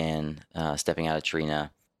journey, again, stepping out of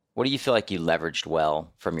Trina, what do you feel like you leveraged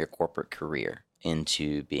well from your corporate career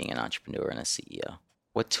into being an entrepreneur and a CEO?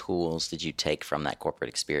 What tools did you take from that corporate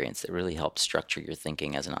experience that really helped structure your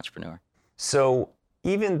thinking as an entrepreneur? So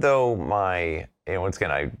even though once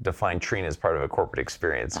again, I defined Trina as part of a corporate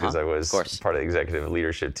experience because I was part of the executive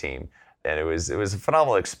leadership team. And it was a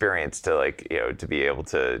phenomenal experience to to be able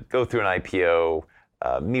to go through an IPO,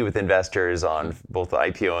 meet with investors on both the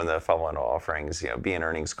IPO and the follow-on offerings, be in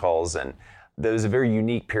earnings calls. And there was a very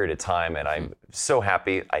unique period of time, and I'm so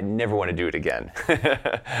happy. I never want to do it again.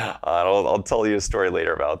 I'll tell you a story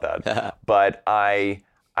later about that. But I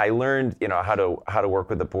learned, how to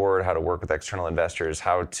work with the board, how to work with external investors,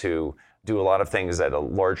 how to do a lot of things that a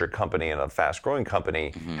larger company and a fast-growing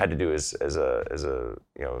company had to do as a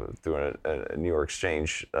through a New York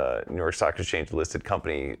Stock Exchange listed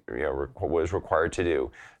company was required to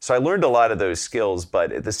do. So I learned a lot of those skills,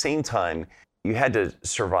 but at the same time, you had to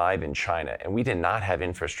survive in China, and we did not have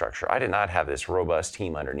infrastructure. I did not have this robust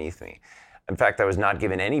team underneath me. In fact, I was not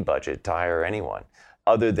given any budget to hire anyone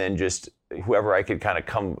other than just whoever I could kind of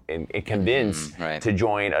come and convince to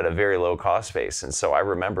join at a very low cost base. And so I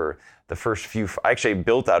remember the first I actually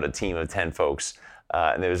built out a team of 10 folks,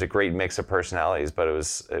 and there was a great mix of personalities, but it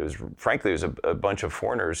was frankly, it was a bunch of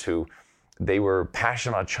foreigners who, they were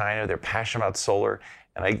passionate about China, they're passionate about solar,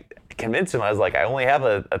 and I convinced them. I was like, I only have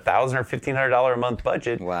a $1,000 or $1,500 a month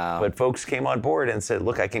budget. Wow. But folks came on board and said,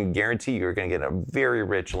 look, I can guarantee you're going to get a very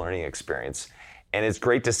rich learning experience. And it's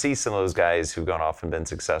great to see some of those guys who've gone off and been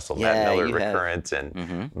successful. Matt Miller, Recurrent, and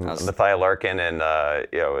Matthias Larkin, and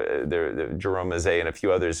Jerome Mazet, and a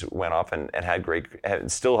few others went off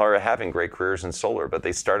and still are having great careers in solar, but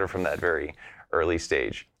they started from that very early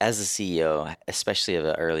stage. As a CEO, especially of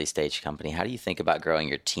an early stage company, how do you think about growing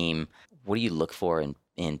your team? What do you look for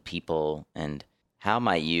in people, and how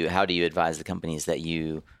do you advise the companies that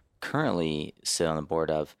you currently sit on the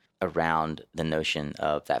board of around the notion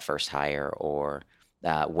of that first hire, or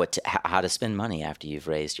how to spend money after you've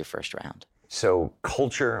raised your first round? So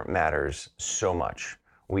culture matters so much.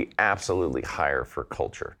 We absolutely hire for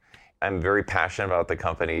culture. I'm very passionate about the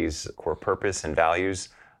company's core purpose and values.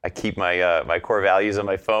 I keep my core values on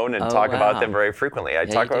my phone and talk about them very frequently. I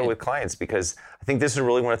talk about it with clients because I think this is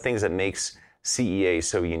really one of the things that makes CEA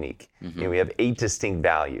so unique. We have 8 distinct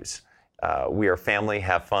values. We are family,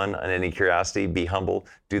 have fun, unending curiosity, be humble,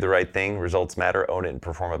 do the right thing, results matter, own it, and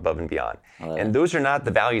perform above and beyond. And those are not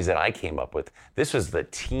the values that I came up with. This was the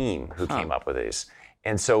team who came up with these.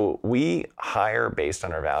 And so we hire based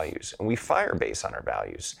on our values, and we fire based on our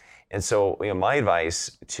values. And so my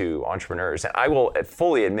advice to entrepreneurs, and I will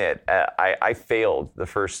fully admit, I failed the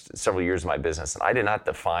first several years of my business, and I did not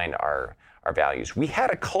define our values. We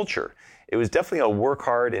had a culture. It was definitely a work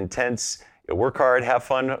hard, intense, work hard, have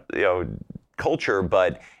fun, culture,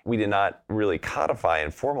 but we did not really codify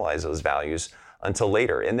and formalize those values until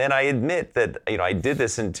later. And then I admit that, I did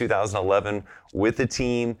this in 2011 with the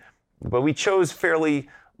team, but we chose fairly,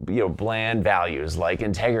 bland values like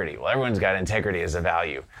integrity. Well, everyone's got integrity as a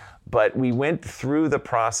value, but we went through the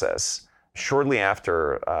process shortly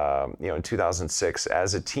after, in 2006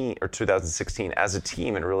 as a team, or 2016 as a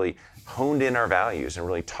team, and really honed in our values and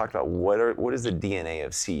really talked about what is the DNA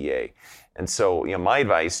of CEA. And so, my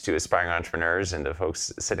advice to aspiring entrepreneurs and to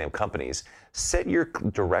folks setting up companies, set your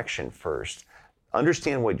direction first.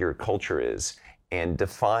 Understand what your culture is and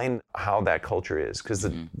define how that culture is, because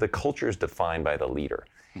the culture is defined by the leader.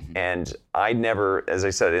 And I never, as I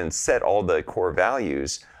said, I didn't set all the core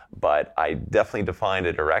values, but I definitely defined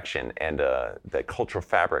a direction, and the cultural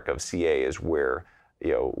fabric of CA is where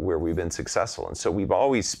where we've been successful. And so we've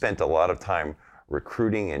always spent a lot of time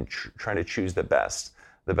recruiting and trying to choose the best.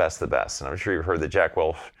 And I'm sure you've heard the Jack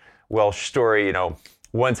Welch story,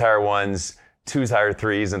 ones hire ones, twos hire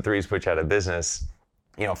threes, and threes put you out of business.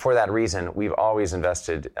 For that reason, we've always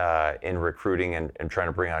invested in recruiting and trying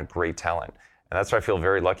to bring on great talent. And that's why I feel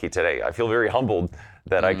very lucky today. I feel very humbled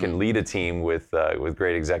that I can lead a team with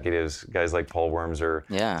great executives, guys like Paul Wormser,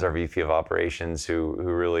 who's our VP of Operations, who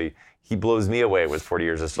really, he blows me away with 40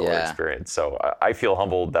 years of solar experience. So I feel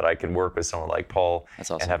humbled that I can work with someone like Paul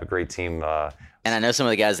and have a great team. And I know some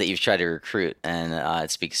of the guys that you've tried to recruit, and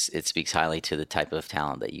it speaks highly to the type of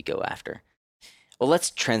talent that you go after. Well, let's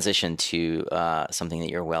transition to something that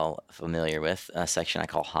you're well familiar with, a section I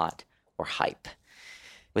call Hot or Hype.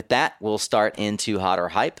 With that, we'll start into Hot or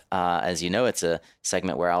Hype. As you know, it's a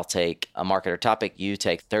segment where I'll take a market or topic. You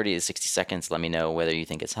take 30 to 60 seconds. Let me know whether you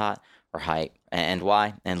think it's hot or hype and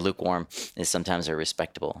why. And lukewarm is sometimes a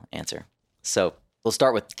respectable answer. So we'll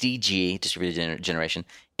start with DG, distributed generation,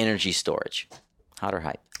 energy storage. Hot or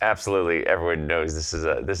hype? Absolutely. Everyone knows this is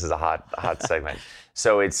a hot segment.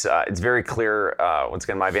 So it's very clear. Once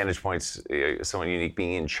again, my vantage point's somewhat unique,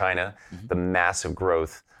 being in China, the massive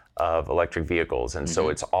growth of electric vehicles. And so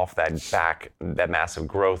it's off that massive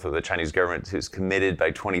growth of the Chinese government, who's committed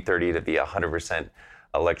by 2030 to be 100%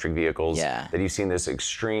 electric vehicles, that you've seen this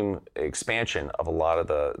extreme expansion of a lot of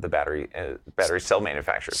the battery cell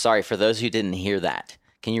manufacturers. Sorry, for those who didn't hear that,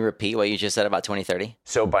 can you repeat what you just said about 2030?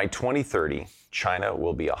 So by 2030, China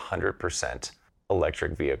will be 100%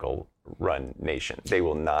 electric vehicle run nation. They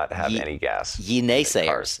will not have any gas. Ye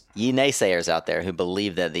naysayers out there who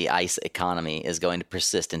believe that the ICE economy is going to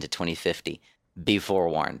persist into 2050, be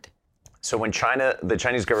forewarned. So when the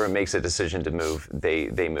Chinese government makes a decision to move,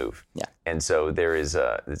 they move. Yeah. And so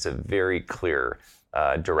it's a very clear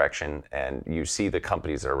direction, and you see the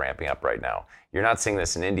companies that are ramping up right now. You're not seeing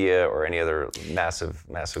this in India or any other massive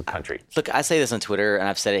country. Look, I say this on Twitter, and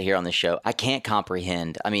I've said it here on the show. I can't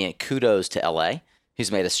comprehend. I mean, kudos to LA,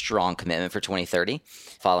 who's made a strong commitment for 2030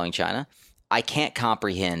 following China. I can't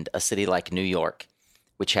comprehend a city like New York,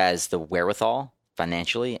 which has the wherewithal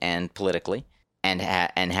financially and politically, and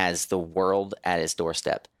has the world at its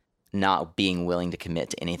doorstep, not being willing to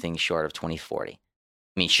commit to anything short of 2040. I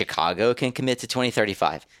mean, Chicago can commit to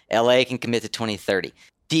 2035. LA can commit to 2030.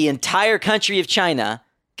 The entire country of China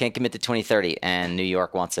can commit to 2030, and New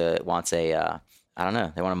York wants a I don't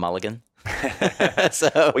know, they want a mulligan.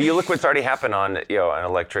 Well, you look what's already happened on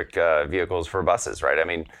electric vehicles for buses, right? I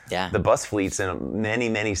mean, the bus fleets in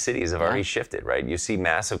many cities have already shifted, right? You see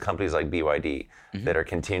massive companies like BYD that are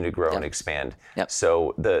continuing to grow and expand.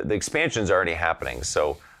 So the expansion's already happening.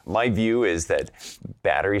 So my view is that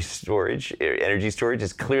battery storage, energy storage,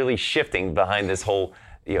 is clearly shifting behind this whole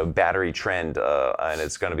battery trend, and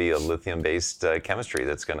it's going to be a lithium-based chemistry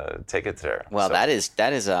that's going to take it there. Well, that is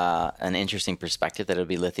an interesting perspective, that it'll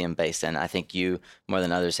be lithium-based, and I think you, more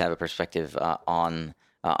than others, have a perspective on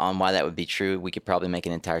why that would be true. We could probably make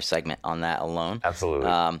an entire segment on that alone.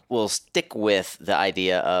 Absolutely. We'll stick with the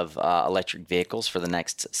idea of electric vehicles for the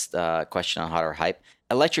next question on Hot or Hype.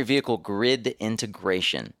 Electric vehicle grid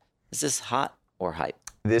integration. Is this hot or hype?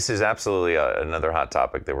 This is absolutely another hot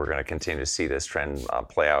topic that we're going to continue to see this trend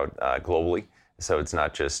play out globally. So it's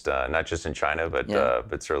not just in China,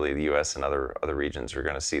 but certainly the U.S. and other regions are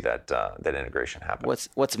going to see that integration happen.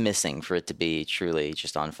 What's missing for it to be truly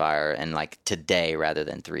just on fire and like today rather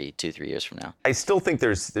than 3 years from now? I still think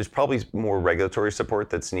there's probably more regulatory support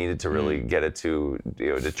that's needed to really get it to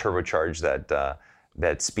to turbocharge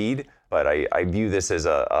that speed. But I view this as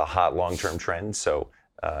a hot long-term trend. So.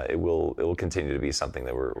 It will continue to be something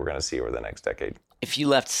that we're going to see over the next decade. If you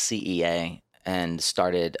left CEA and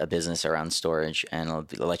started a business around storage and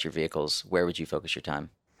electric vehicles, where would you focus your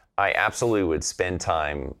time? I absolutely would spend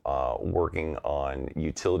time working on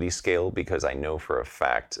utility scale, because I know for a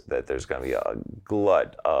fact that there's going to be a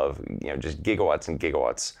glut of just gigawatts and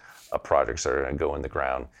gigawatts of projects that are going to go in the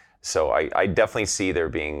ground. So I definitely see there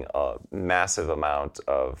being a massive amount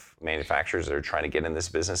of manufacturers that are trying to get in this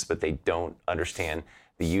business, but they don't understand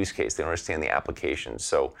the use case. They don't understand the application.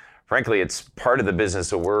 So frankly, it's part of the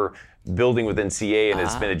business that we're building within CA, and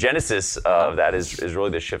it's been a genesis of that is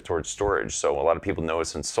really the shift towards storage. So a lot of people know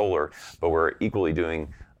us in solar, but we're equally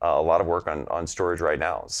doing a lot of work on storage right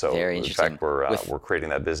now. So in fact, we're creating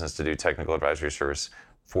that business to do technical advisory service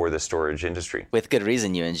for the storage industry. With good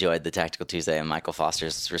reason you enjoyed the Tactical Tuesday and Michael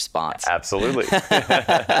Foster's response. Absolutely.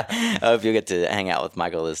 I hope you get to hang out with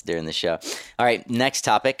Michael during the show. All right, next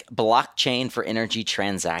topic, blockchain for energy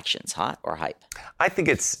transactions. Hot or hype? I think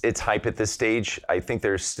it's hype at this stage. I think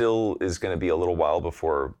there still is going to be a little while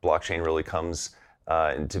before blockchain really comes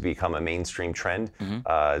to become a mainstream trend.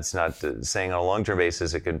 It's not saying on a long-term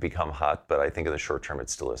basis it could become hot, but I think in the short term it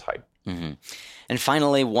still is hype. And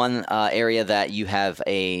finally, one area that you have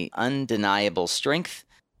a undeniable strength,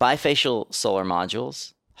 bifacial solar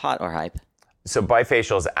modules, hot or hype? So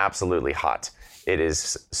bifacial is absolutely hot. It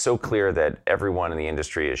is so clear that everyone in the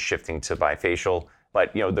industry is shifting to bifacial.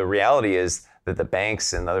 But the reality is that the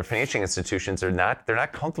banks and other financial institutions they're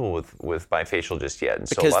not comfortable with bifacial just yet. And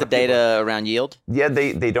because so the data around yield? Yeah,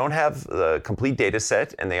 they don't have the complete data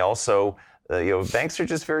set, and they also banks are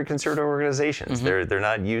just very conservative organizations. They're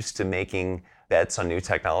not used to making bets on new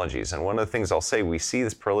technologies. And one of the things I'll say, we see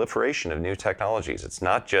this proliferation of new technologies. It's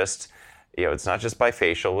not just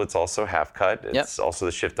bifacial. It's also half cut. It's also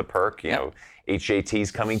the shift to perk. HJT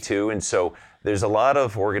is coming too, and so there's a lot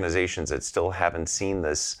of organizations that still haven't seen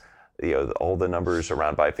this. All the numbers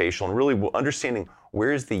around bifacial and really understanding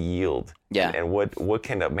where's the yield and what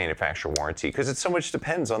can a manufacturer warranty, because it so much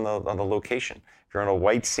depends on the location. If you're on a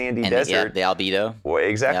white sandy desert, the albedo. Well,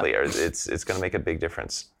 exactly, it's going to make a big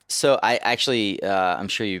difference. So I actually, I'm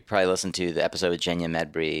sure you probably listened to the episode with Jenya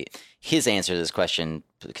Medbury. His answer to this question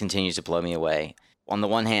continues to blow me away. On the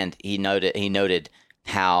one hand, he noted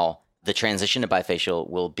how the transition to bifacial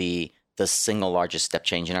will be the single largest step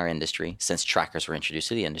change in our industry since trackers were introduced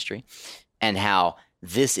to the industry, and how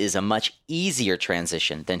this is a much easier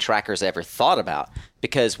transition than trackers ever thought about,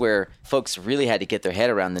 because where folks really had to get their head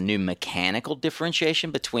around the new mechanical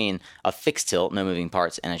differentiation between a fixed tilt, no moving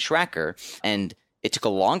parts, and a tracker. And it took a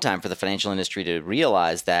long time for the financial industry to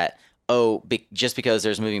realize that, just because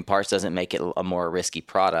there's moving parts doesn't make it a more risky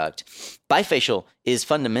product. Bifacial is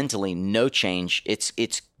fundamentally no change. It's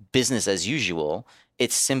business as usual.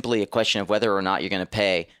 It's simply a question of whether or not you're going to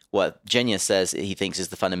pay what Jenya says he thinks is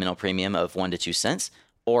the fundamental premium of 1 to 2 cents,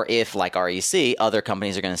 or if, like REC, other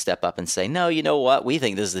companies are going to step up and say, no, you know what, we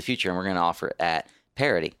think this is the future and we're going to offer it at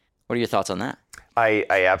parity. What are your thoughts on that? I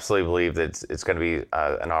absolutely believe that it's going to be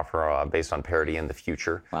an offer based on parity in the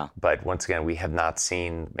future. Wow. But once again, we have not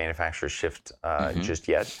seen manufacturers shift just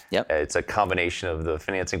yet. Yep. It's a combination of the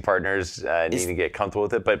financing partners needing to get comfortable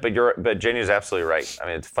with it. But Jenya's absolutely right. I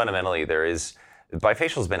mean, fundamentally,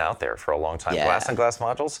 bifacial has been out there for a long time. Yeah. Glass-on-glass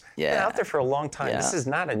modules, been out there for a long time. Yeah. This is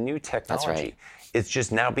not a new technology. That's right. It's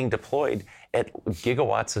just now being deployed at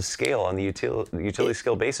gigawatts of scale on the utility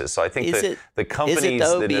scale basis. So I think the companies,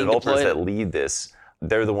 the developers that lead this,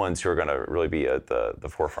 they're the ones who are going to really be at the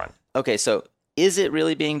forefront. Okay, so is it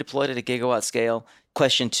really being deployed at a gigawatt scale?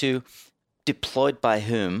 Question 2, deployed by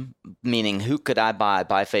whom? Meaning, who could I buy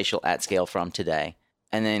bifacial at scale from today?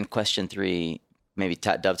 And then question 3, maybe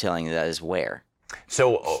dovetailing that, is where?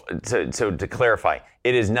 So to clarify,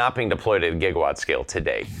 it is not being deployed at a gigawatt scale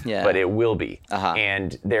today, but it will be.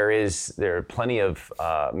 And there are plenty of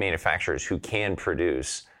manufacturers who can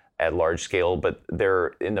produce at large scale, but they're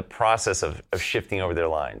in the process of shifting over their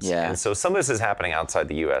lines. Yeah. And so some of this is happening outside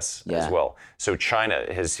the U.S. as well. So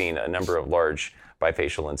China has seen a number of large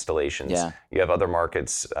bifacial installations. Yeah. You have other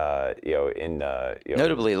markets,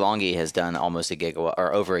 Notably, LONGi has done almost a gigawatt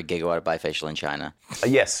or over a gigawatt of bifacial in China.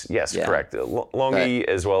 Yes, correct. LONGi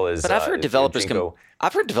as well as. But I've heard developers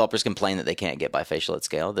complain that they can't get bifacial at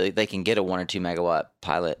scale. They can get a 1 or 2 megawatt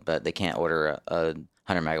pilot, but they can't order a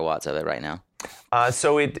 100 megawatts of it right now.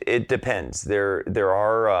 So it depends. There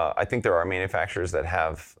are I think there are manufacturers that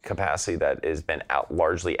have capacity that has been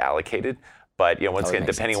largely allocated. But once again,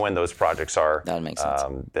 depending on when those projects are, that would make sense.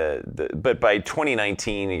 But by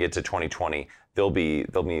 2019, you get to 2020, they'll be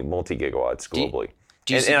multi-gigawatts globally.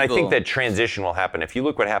 And I think that transition will happen. If you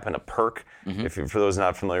look what happened to PERC, for those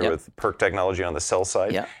not familiar with PERC technology on the cell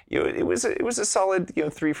side, it was a solid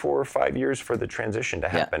 3, 4, 5 years for the transition to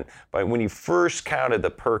happen. But when you first counted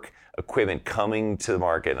the PERC equipment coming to the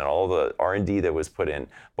market and all the R&D that was put in,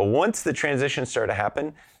 but once the transition started to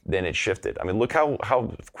happen, then it shifted. I mean, look how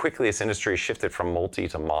quickly this industry shifted from multi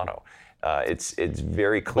to mono. It's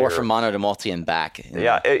very clear. Or from mono to multi and back.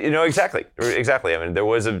 Yeah, exactly. I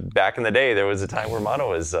mean, back in the day, there was a time where mono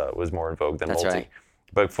was more in vogue than multi. Right.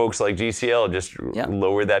 But folks like GCL just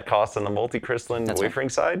lowered that cost on the multi-crystalline wafering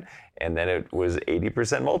side, and then it was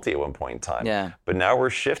 80% multi at one point in time. Yeah. But now we're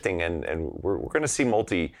shifting, and we're going to see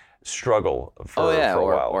multi struggle for a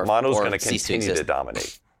while. Mono's going to continue to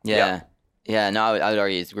dominate. Yeah, no, I would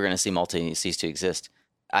argue we're going to see multi cease to exist.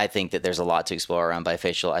 I think that there's a lot to explore around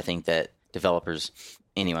bifacial. I think that developers,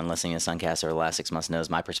 anyone listening to Suncast over the last 6 months knows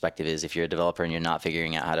my perspective is if you're a developer and you're not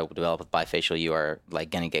figuring out how to develop with bifacial, you are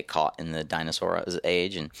going to get caught in the dinosaur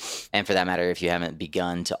age. And for that matter, if you haven't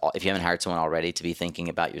hired someone already to be thinking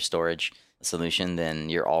about your storage solution, then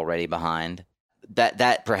you're already behind.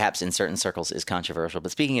 that perhaps in certain circles is controversial.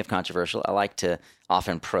 But speaking of controversial, I like to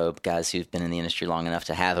often probe guys who've been in the industry long enough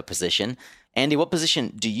to have a position. Andy, what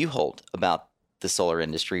position do you hold about the solar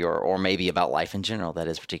industry or maybe about life in general that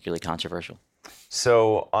is particularly controversial?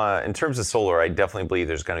 So in terms of solar, I definitely believe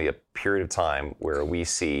there's going to be a period of time where we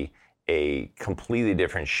see a completely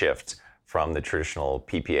different shift from the traditional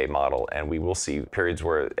PPA model. And we will see periods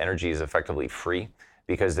where energy is effectively free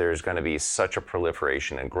because there's going to be such a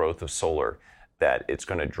proliferation and growth of solar that it's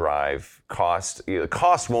going to drive cost. The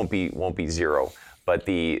cost won't be zero, but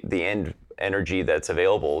the end energy that's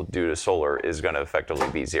available due to solar is going to effectively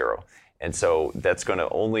be zero. And so that's going to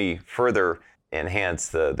only further enhance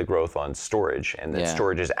the growth on storage. And then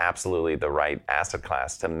storage is absolutely the right asset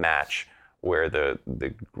class to match where the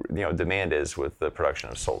demand is with the production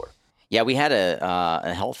of solar. Yeah, we had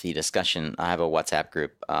a healthy discussion. I have a WhatsApp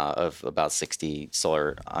group of about 60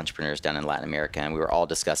 solar entrepreneurs down in Latin America, and we were all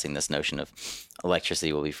discussing this notion of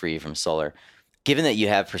electricity will be free from solar. Given that you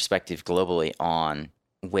have perspective globally on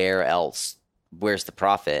where's the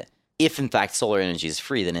profit, if in fact solar energy is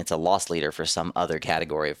free, then it's a loss leader for some other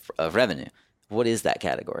category of revenue. What is that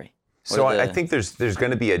category? So I think there's going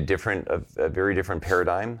to be a very different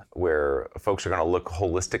paradigm where folks are going to look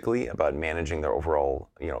holistically about managing their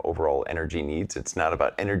overall energy needs. It's not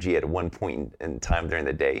about energy at one point in time during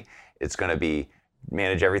the day. It's going to be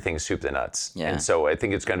manage everything soup to nuts. Yeah. And so I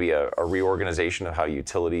think it's going to be a reorganization of how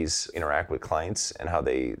utilities interact with clients and how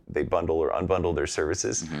they bundle or unbundle their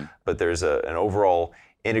services. Mm-hmm. But there's an overall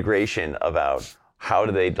integration about how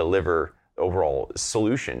do they deliver overall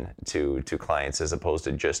solution to clients as opposed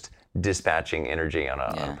to just dispatching energy on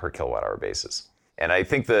a per kilowatt hour basis. And I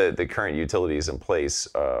think the current utilities in place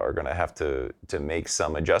are going to have to make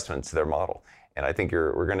some adjustments to their model. And I think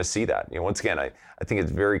we're going to see that. Once again, I think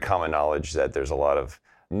it's very common knowledge that there's a lot of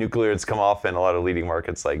nuclear that's come off in a lot of leading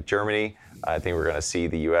markets like Germany. I think we're going to see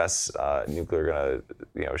the U.S. Nuclear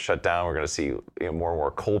going to shut down. We're going to see more and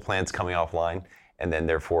more coal plants coming offline. And then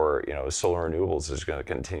therefore, solar renewables is going to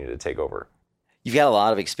continue to take over. You've got a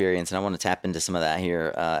lot of experience, and I want to tap into some of that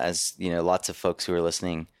here. As lots of folks who are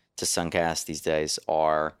listening to Suncast these days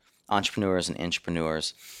are entrepreneurs and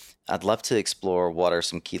intrapreneurs. I'd love to explore what are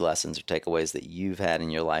some key lessons or takeaways that you've had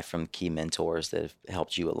in your life from key mentors that have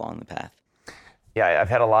helped you along the path. Yeah, I've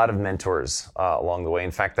had a lot of mentors along the way.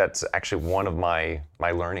 In fact, that's actually one of my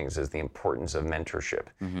learnings is the importance of mentorship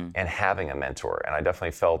and having a mentor. And I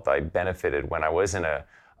definitely felt I benefited when I was in a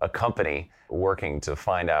company working to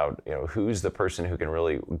find out, who's the person who can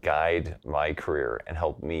really guide my career and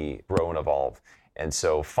help me grow and evolve. And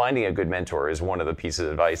so finding a good mentor is one of the pieces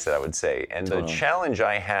of advice that I would say. And the challenge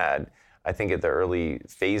I had, I think at the early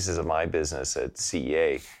phases of my business at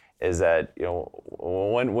CEA is that,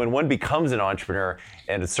 when one becomes an entrepreneur,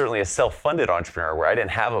 and it's certainly a self-funded entrepreneur where I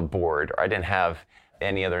didn't have a board or I didn't have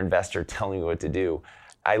any other investor telling me what to do,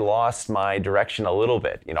 I lost my direction a little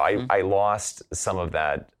bit. I lost some of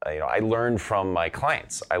that. I learned from my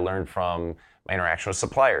clients. I learned from my interaction with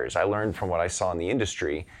suppliers. I learned from what I saw in the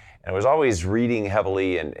industry. And I was always reading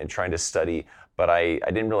heavily and trying to study, but I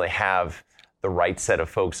didn't really have the right set of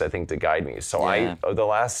folks, I think, to guide me. So the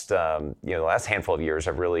last handful of years,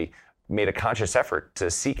 I've really made a conscious effort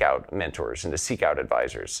to seek out mentors and to seek out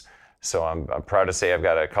advisors. So I'm proud to say I've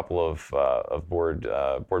got a couple of board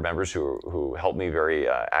members who help me very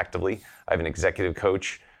actively. I have an executive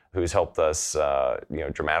coach who's helped us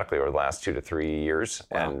dramatically over the last 2 to 3 years,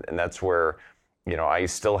 and that's where I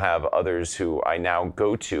still have others who I now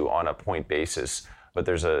go to on a point basis. But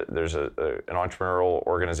there's an entrepreneurial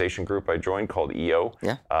organization group I joined called EO,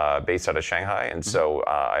 based out of Shanghai, and so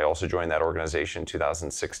I also joined that organization in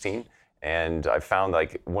 2016. And I found,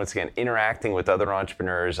 once again, interacting with other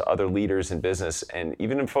entrepreneurs, other leaders in business, and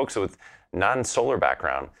even in folks with non-solar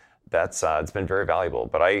background, that's it's been very valuable.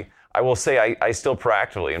 But I will say I still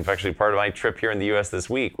proactively, in fact, actually part of my trip here in the U.S.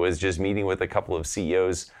 this week was just meeting with a couple of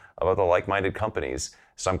CEOs of other like-minded companies.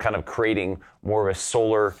 So I'm kind of creating more of a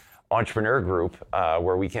solar entrepreneur group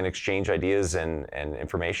where we can exchange ideas and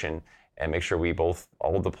information and make sure we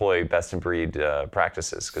all deploy best-in-breed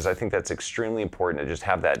practices. Because I think that's extremely important to just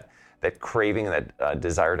have that craving and that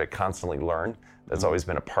desire to constantly learn. That's always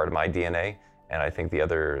been a part of my DNA. And I think the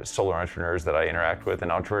other solar entrepreneurs that I interact with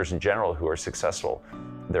and entrepreneurs in general who are successful,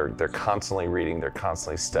 they're constantly reading, they're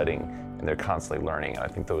constantly studying, and they're constantly learning. And I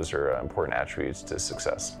think those are important attributes to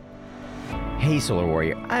success. Hey, Solar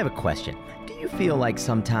Warrior, I have a question. Do you feel like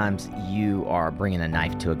sometimes you are bringing a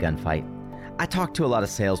knife to a gunfight? I talk to a lot of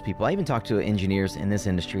salespeople. I even talk to engineers in this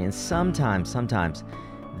industry, and sometimes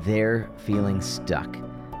they're feeling stuck.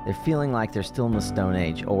 they're feeling like they're still in the Stone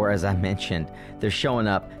Age, or as I mentioned, they're showing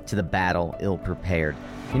up to the battle ill-prepared.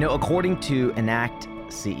 According to Enact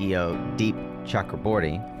CEO Deep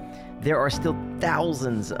Chakraborty, there are still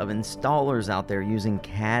thousands of installers out there using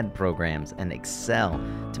CAD programs and Excel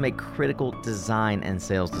to make critical design and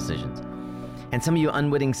sales decisions. And some of you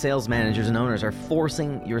unwitting sales managers and owners are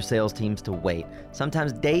forcing your sales teams to wait,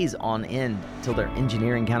 sometimes days on end, till their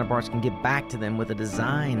engineering counterparts can get back to them with a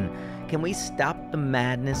design. Can we stop the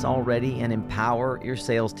madness already and empower your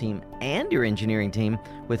sales team and your engineering team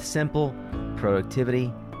with simple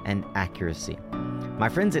productivity and accuracy? My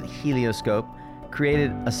friends at Helioscope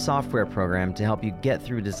created a software program to help you get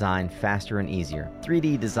through design faster and easier.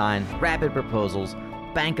 3D design, rapid proposals,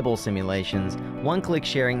 bankable simulations, one-click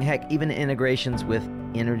sharing, heck, even integrations with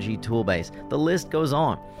Energy Toolbase. The list goes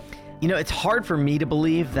on. It's hard for me to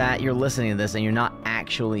believe that you're listening to this and you're not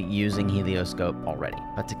actually using Helioscope already.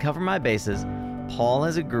 But to cover my bases, Paul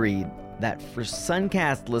has agreed that for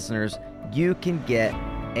Suncast listeners, you can get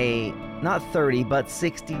a not 30, but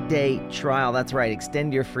 60-day trial. That's right,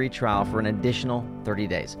 extend your free trial for an additional 30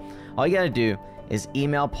 days. All you got to do is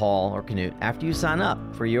email Paul or Knut after you sign up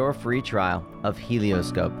for your free trial of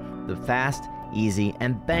Helioscope, the fast, easy,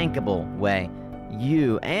 and bankable way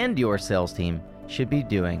you and your sales team should be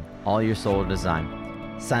doing all your solar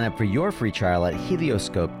design. Sign up for your free trial at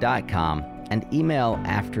helioscope.com and email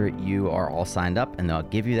after you are all signed up, and they'll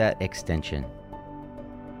give you that extension.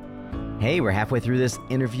 Hey, we're halfway through this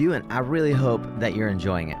interview, and I really hope that you're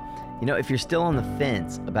enjoying it. If you're still on the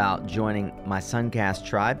fence about joining my Suncast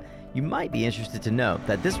tribe, you might be interested to know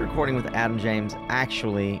that this recording with Adam James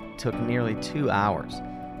actually took nearly 2 hours.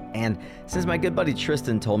 And since my good buddy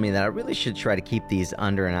Tristan told me that I really should try to keep these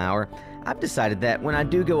under an hour, I've decided that when I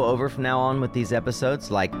do go over from now on with these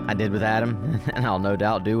episodes, like I did with Adam, and I'll no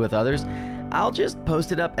doubt do with others, I'll just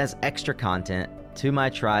post it up as extra content to my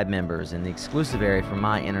tribe members in the exclusive area for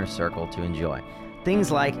my inner circle to enjoy.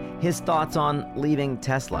 Things like his thoughts on leaving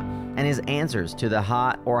Tesla and his answers to the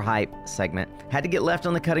hot or hype segment had to get left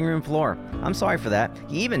on the cutting room floor. I'm sorry for that.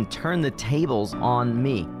 He even turned the tables on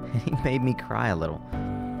me. He made me cry a little.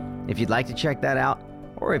 If you'd like to check that out,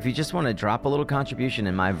 or if you just want to drop a little contribution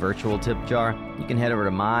in my virtual tip jar, you can head over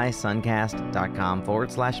to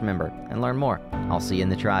mysuncast.com/member and learn more. I'll see you in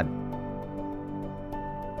the tribe.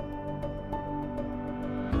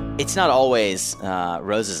 It's not always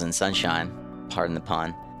roses and sunshine, pardon the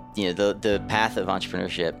pun. The path of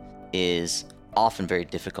entrepreneurship is often very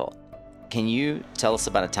difficult. Can you tell us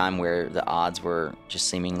about a time where the odds were just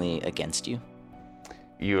seemingly against you?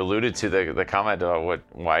 You alluded to the comment about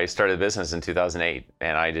why I started the business in 2008,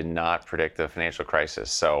 and I did not predict the financial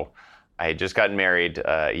crisis. So I had just gotten married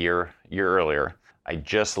a year earlier. I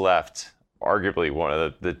just left arguably one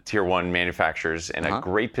of the tier one manufacturers in a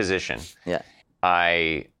great position. Yeah.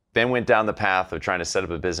 I then went down the path of trying to set up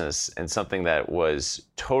a business in something that was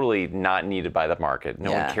totally not needed by the market.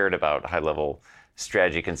 No one cared about high-level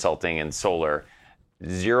strategy consulting and solar.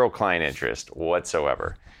 Zero client interest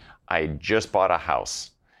whatsoever. I just bought a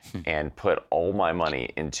house and put all my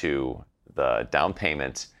money into the down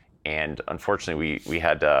payment. And unfortunately, we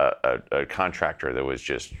had a contractor that was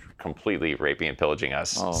just completely raping and pillaging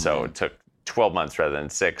us. Man. It took 12 months rather than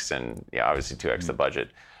 6, and obviously 2x the budget.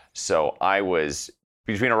 So I was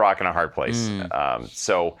between a rock and a hard place. And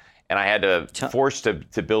I had to force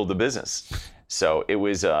to build the business. So it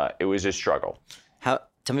was a struggle.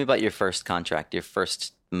 Tell me about your first contract, your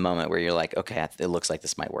first moment where you're like, okay, it looks like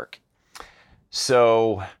this might work.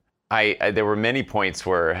 So there were many points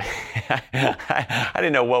where I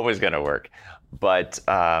didn't know what was going to work, but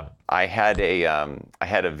I had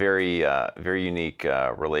a very unique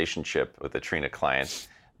relationship with a Trina client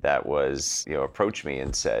that was approached me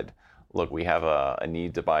and said, look, we have a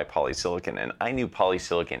need to buy polysilicon. And I knew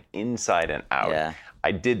polysilicon inside and out. Yeah.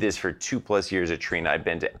 I did this for 2+ years at Trina. I'd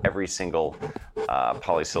been to every single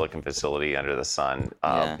polysilicon facility under the sun,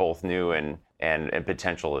 both new and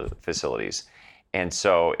potential facilities. And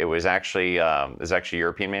so it was actually a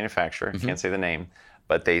European manufacturer. Can't say the name.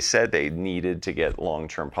 But they said they needed to get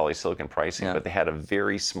long-term polysilicon pricing, but they had a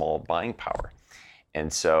very small buying power.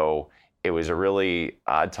 And so it was a really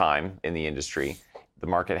odd time in the industry. The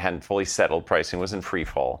market hadn't fully settled. Pricing was in free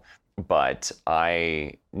fall. But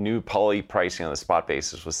I knew poly pricing on the spot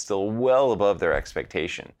basis was still well above their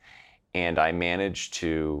expectation. And I managed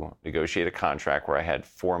to negotiate a contract where I had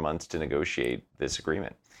 4 months to negotiate this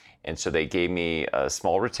agreement. And so they gave me a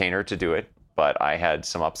small retainer to do it, but I had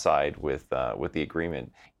some upside with the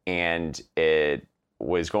agreement. And it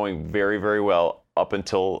was going very, very well up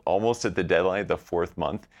until almost at the deadline, the 4th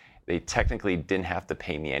month. They technically didn't have to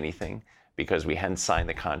pay me anything, because we hadn't signed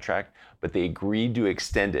the contract, but they agreed to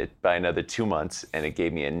extend it by another 2 months, and it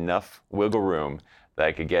gave me enough wiggle room that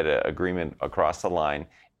I could get an agreement across the line,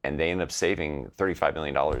 and they ended up saving $35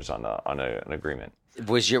 million on an agreement.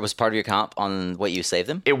 Was part of your comp on what you saved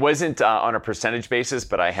them? It wasn't on a percentage basis,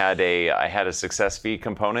 but I had a success fee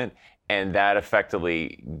component, and that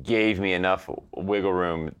effectively gave me enough wiggle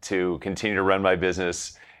room to continue to run my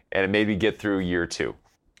business, and it made me get through year 2.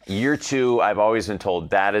 Year 2, I've always been told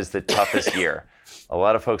that is the toughest year. A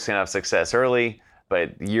lot of folks can have success early,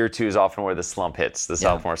 but year 2 is often where the slump hits, the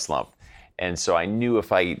sophomore slump. And so I knew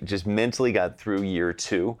if I just mentally got through year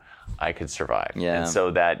 2, I could survive. Yeah. And so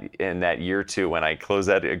that in that year 2, when I closed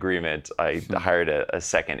that agreement, I hired a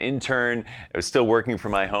second intern. I was still working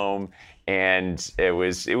from my home, and it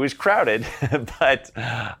was crowded. But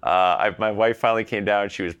my wife finally came down.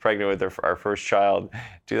 She was pregnant with our first child,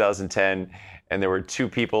 2010. And there were 2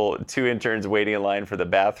 interns waiting in line for the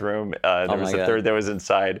bathroom. There was a third that was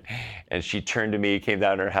inside. And she turned to me, came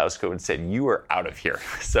down in her house coat and said, "You are out of here."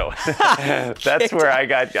 So that's where I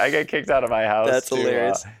got kicked out of my house. That's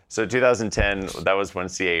hilarious. So 2010, that was when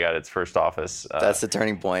CA got its first office. That's the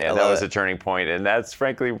turning point. And that was a turning point. And that's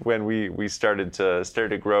frankly when we started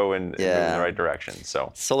to grow and move in the right direction.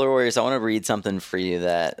 So Solar Warriors, I want to read something for you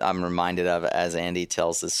that I'm reminded of as Andy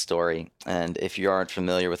tells this story. And if you aren't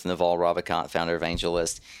familiar with Naval Ravikant, founder of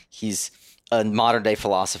AngelList, he's a modern day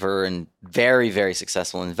philosopher and very, very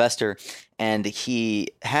successful investor. And he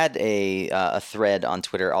had a thread on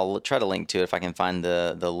Twitter. I'll try to link to it if I can find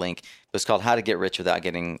the link. It was called How to Get Rich Without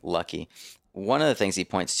Getting Lucky. One of the things he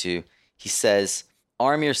points to, he says,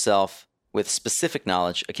 arm yourself with specific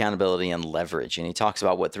knowledge, accountability, and leverage. And he talks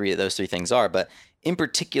about what those three things are. But in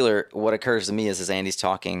particular, what occurs to me as Andy's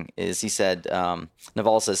talking is he said,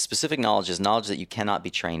 Naval says, specific knowledge is knowledge that you cannot be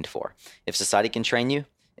trained for. If society can train you,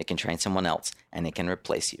 it can train someone else, and it can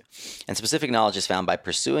replace you. And specific knowledge is found by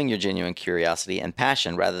pursuing your genuine curiosity and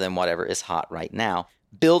passion rather than whatever is hot right now.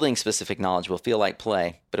 Building specific knowledge will feel like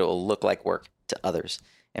play, but it will look like work to others.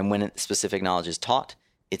 And when specific knowledge is taught,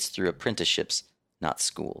 it's through apprenticeships, not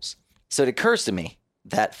schools. So it occurs to me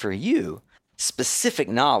that for you, specific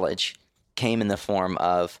knowledge came in the form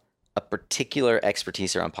of a particular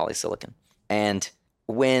expertise around polysilicon. And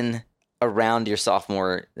when around your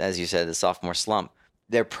sophomore, as you said, the sophomore slump,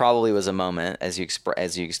 there probably was a moment, as you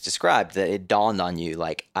described, that it dawned on you,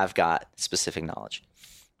 like, I've got specific knowledge,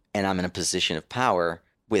 and I'm in a position of power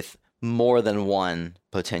with more than one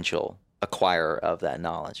potential acquirer of that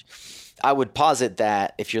knowledge. I would posit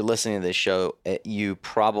that if you're listening to this show, you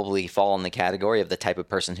probably fall in the category of the type of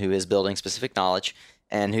person who is building specific knowledge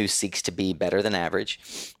and who seeks to be better than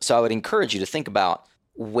average. So I would encourage you to think about,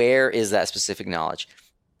 where is that specific knowledge?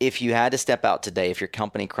 If you had to step out today, if your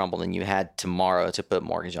company crumbled and you had tomorrow to put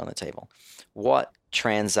mortgage on the table, what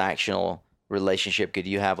transactional relationship could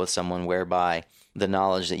you have with someone whereby the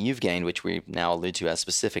knowledge that you've gained, which we now allude to as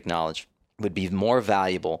specific knowledge, would be more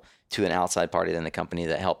valuable to an outside party than the company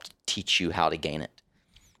that helped teach you how to gain it?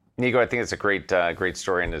 Nico, I think it's a great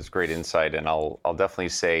story and it's great insight. And I'll definitely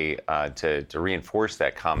say to reinforce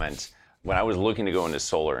that comment, when I was looking to go into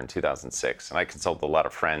solar in 2006, and I consulted a lot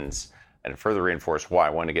of friends and further reinforce why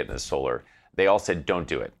I wanted to get into solar, they all said, don't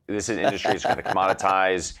do it. This industry is going to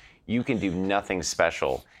commoditize. You can do nothing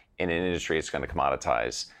special in an industry that's going to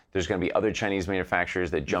commoditize. There's going to be other Chinese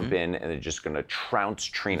manufacturers that jump in and they're just going to trounce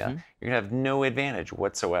Trina. You're going to have no advantage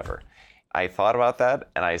whatsoever. I thought about that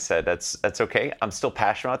and I said, that's okay. I'm still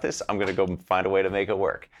passionate about this. I'm going to go find a way to make it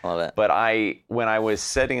work. Love it. But when I was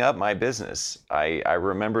setting up my business, I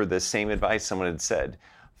remember the same advice someone had said.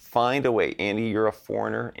 Find a way. Andy, you're a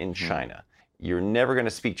foreigner in China. You're never going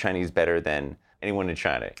to speak Chinese better than anyone in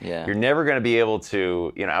China. Yeah. You're never going to be able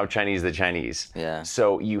to, out-Chinese the Chinese. Yeah.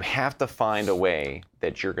 So you have to find a way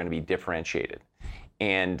that you're going to be differentiated.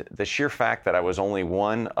 And the sheer fact that I was only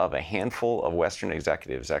one of a handful of Western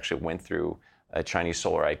executives actually went through a Chinese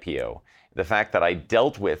solar IPO. The fact that I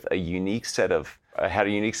dealt with had a unique set of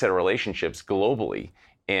relationships globally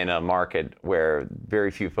in a market where very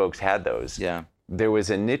few folks had those. Yeah. There was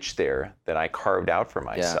a niche there that I carved out for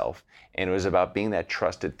myself, and it was about being that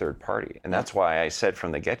trusted third party. And that's why I said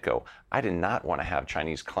from the get-go, I did not want to have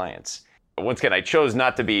Chinese clients. Once again, I chose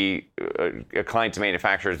not to be a client to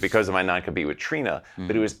manufacturers because of my non-compete with Trina,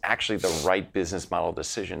 but it was actually the right business model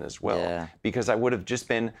decision as well, because I would have just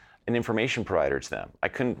been an information provider to them. I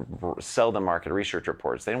couldn't sell them market research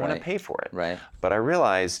reports. They didn't want to pay for it. Right. But I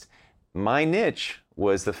realized my niche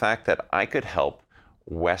was the fact that I could help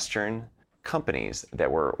Western companies that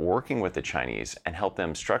were working with the Chinese and help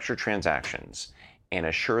them structure transactions and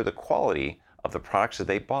assure the quality of the products that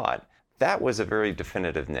they bought that was a very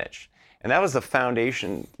definitive niche. And that was the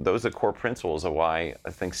foundation, those are the core principles of why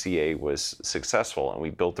I think CA was successful, and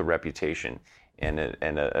we built a reputation and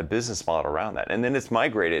a business model around that. And then it's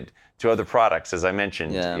migrated to other products, as I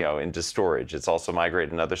mentioned, into storage. It's also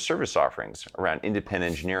migrated in other service offerings around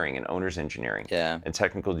independent engineering and owner's engineering and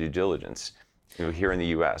technical due diligence here in the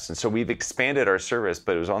US. And so we've expanded our service,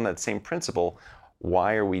 but it was on that same principle.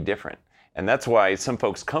 Why are we different? And that's why some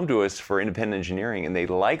folks come to us for independent engineering, and they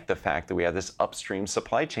like the fact that we have this upstream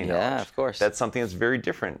supply chain knowledge. Yeah, of course. That's something that's very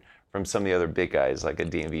different from some of the other big guys like a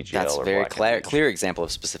DNVGL That's or a very Black & clear example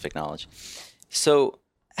of specific knowledge. So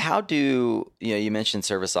how do, you mentioned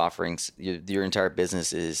service offerings, your entire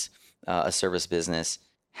business is a service business.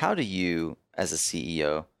 How do you, as a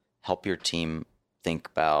CEO, help your team think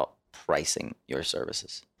about pricing your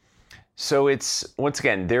services? So it's, once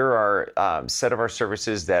again, there are a set of our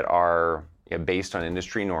services that are based on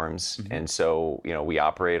industry norms. And so, we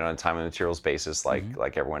operate on a time and materials basis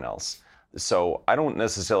like everyone else. So I don't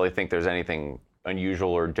necessarily think there's anything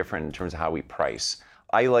unusual or different in terms of how we price.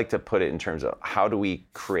 I like to put it in terms of how do we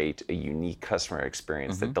create a unique customer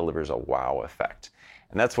experience that delivers a wow effect.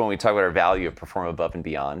 And that's when we talk about our value of perform above and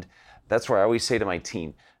beyond. That's where I always say to my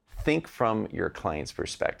team, think from your client's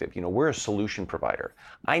perspective. We're a solution provider.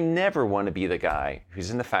 I never want to be the guy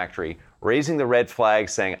who's in the factory raising the red flag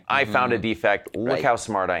saying, I found a defect, look how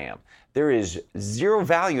smart I am. There is zero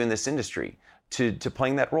value in this industry to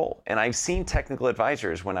playing that role. And I've seen technical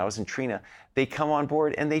advisors when I was in Trina, they come on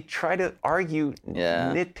board and they try to argue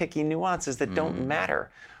nitpicky nuances that don't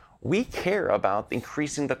matter. We care about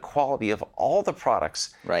increasing the quality of all the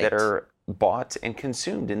products that are bought and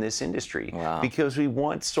consumed in this industry because we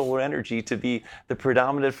want solar energy to be the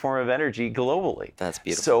predominant form of energy globally. That's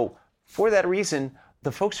beautiful. So for that reason,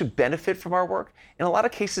 the folks who benefit from our work, in a lot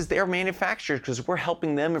of cases, they are manufacturers because we're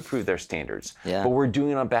helping them improve their standards. But we're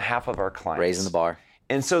doing it on behalf of our clients. Raising the bar.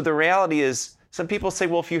 And so the reality is, some people say,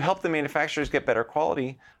 well, if you help the manufacturers get better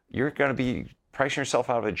quality, you're going to be pricing yourself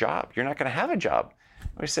out of a job. You're not going to have a job.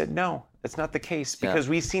 I said, no, that's not the case because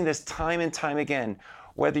we've seen this time and time again.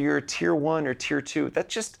 Whether you're a tier 1 or tier 2,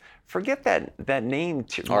 that's just, forget that name.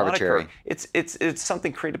 Arbitrary. Moniker. It's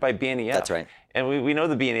something created by BNEF. That's right. And we know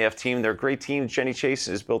the BNEF team. They're a great team. Jenny Chase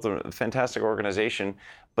has built a fantastic organization.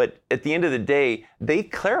 But at the end of the day, they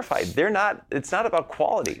clarified it's not about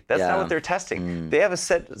quality. That's not what they're testing. They have a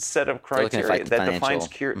set of criteria that defines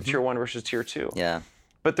tier 1 versus tier 2. Yeah.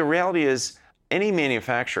 But the reality is, any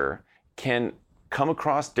manufacturer can come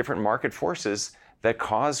across different market forces that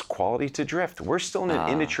cause quality to drift. We're still in an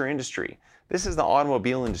immature industry. This is the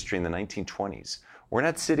automobile industry in the 1920s. We're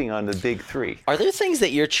not sitting on the big three. Are there things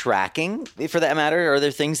that you're tracking, for that matter? Are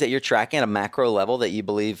there things that you're tracking at a macro level that you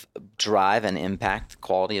believe drive and impact the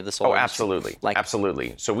quality of the solar industry? Absolutely.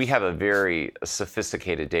 Absolutely. So we have a very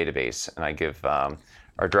sophisticated database, and I give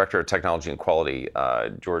our Director of Technology and Quality,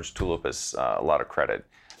 George Touloupas, a lot of credit.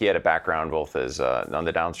 He had a background both as on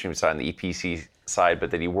the downstream side and the EPC side,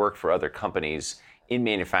 but that he worked for other companies in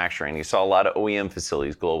manufacturing. He saw a lot of OEM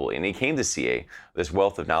facilities globally, and he came to CA with this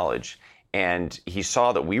wealth of knowledge. And he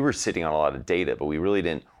saw that we were sitting on a lot of data, but we really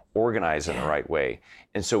didn't organize in the right way.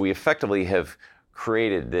 And so we effectively have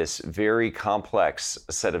created this very complex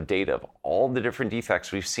set of data of all the different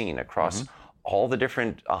defects we've seen across all the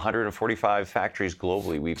different 145 factories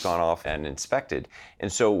globally we've gone off and inspected. And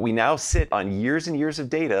so we now sit on years and years of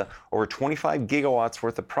data, over 25 gigawatts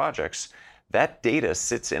worth of projects. That data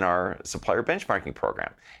sits in our supplier benchmarking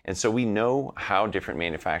program. And so we know how different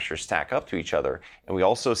manufacturers stack up to each other. And we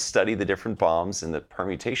also study the different BOMs and the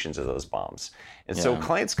permutations of those BOMs. And so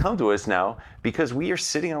clients come to us now because we are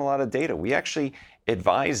sitting on a lot of data. We actually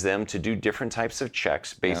advise them to do different types of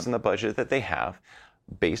checks based on the budget that they have,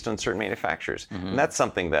 based on certain manufacturers. And that's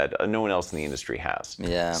something that no one else in the industry has.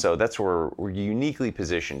 So that's where we're uniquely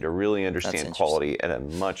positioned to really understand quality at a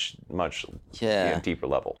much deeper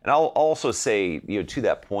level. And I'll also say, to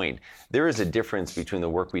that point, there is a difference between the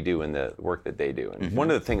work we do and the work that they do. And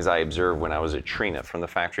one of the things I observed when I was at Trina from the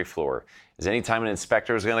factory floor is anytime an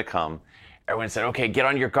inspector was going to come, everyone said, okay, get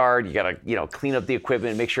on your guard. You got to, clean up the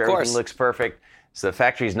equipment, make sure everything looks perfect. So the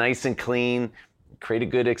factory's nice and clean. Create a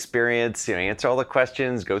good experience, answer all the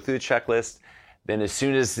questions, go through the checklist. Then as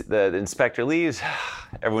soon as the inspector leaves,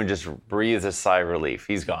 everyone just breathes a sigh of relief.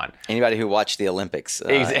 He's gone. Anybody who watched the Olympics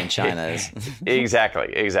in China is...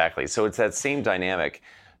 Exactly. So it's that same dynamic.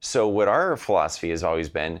 So what our philosophy has always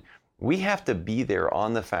been, we have to be there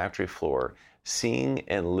on the factory floor, seeing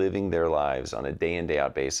and living their lives on a day in, day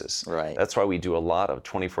out basis. Right. That's why we do a lot of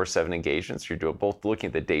 24/7 engagements. You do it both looking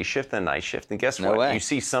at the day shift and night shift. And guess what? You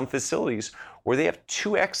see some facilities where they have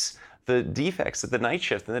 2x the defects at the night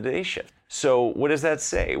shift and the day shift. So what does that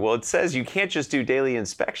say? Well, it says you can't just do daily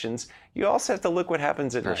inspections. You also have to look what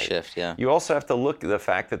happens at night. Shift, yeah. You also have to look at the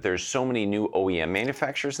fact that there's so many new OEM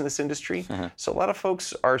manufacturers in this industry. So a lot of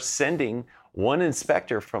folks are sending one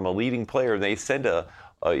inspector from a leading player. They send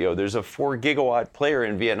there's a 4 gigawatt player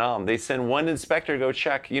in Vietnam. They send one inspector to go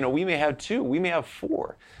check. We may have 2, we may have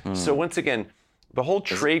 4. So once again, the whole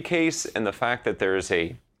trade case and the fact that there's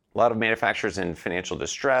a lot of manufacturers in financial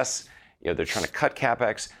distress, they're trying to cut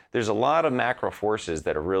CapEx. There's a lot of macro forces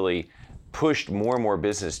that have really pushed more and more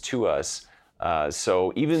business to us.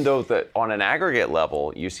 So even though on an aggregate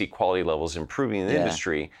level, you see quality levels improving in the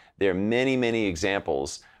industry, there are many, many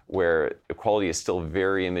examples where the quality is still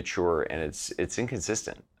very immature and it's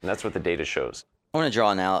inconsistent. And that's what the data shows. I want to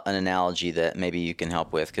draw an analogy that maybe you can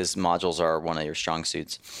help with, because modules are one of your strong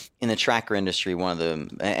suits. In the tracker industry, one of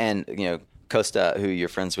them, and Costa, who you're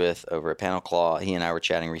friends with over at Panel Claw, he and I were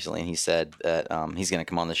chatting recently, and he said that he's going to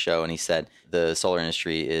come on the show, and he said the solar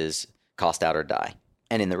industry is cost out or die.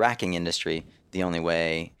 And in the racking industry, the only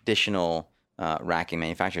way additional racking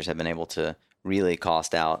manufacturers have been able to really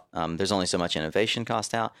cost out, there's only so much innovation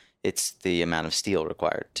cost out. It's the amount of steel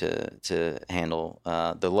required to handle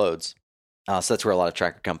the loads. So that's where a lot of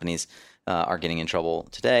tracker companies are getting in trouble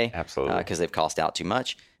today. Absolutely. Because they've cost out too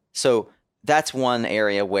much. So that's one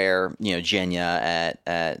area where, Genya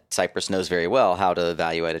at Cypress knows very well how to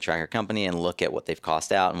evaluate a tracker company and look at what they've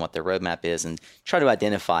cost out and what their roadmap is and try to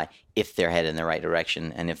identify if they're headed in the right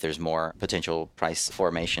direction and if there's more potential price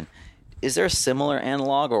formation. Is there a similar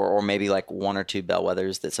analog or maybe like one or two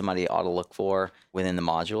bellwethers that somebody ought to look for within the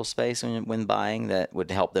module space when buying that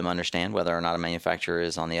would help them understand whether or not a manufacturer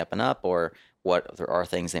is on the up and up, or what there are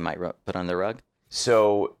things they might put on their rug?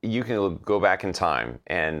 So you can go back in time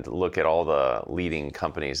and look at all the leading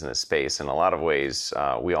companies in this space. In a lot of ways,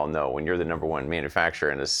 we all know when you're the number one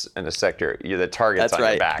manufacturer in a sector, you're the target's on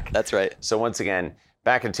your back. That's right. So once again,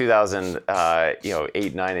 back in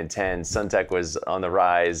 2008, 9, and 10, Suntech was on the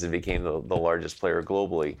rise and became the largest player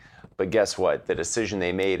globally. But guess what? The decision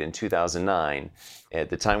they made in 2009, at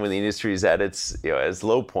the time when the industry is at its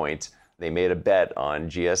low point, they made a bet on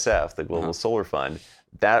GSF, the Global Solar Fund.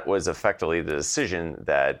 That was effectively the decision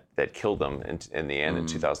that killed them in the end in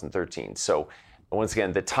 2013. So once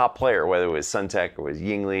again, the top player, whether it was Suntech or was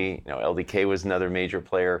Yingli, LDK was another major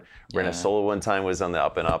player. Renesola one time was on the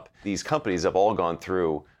up and up. These companies have all gone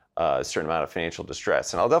through a certain amount of financial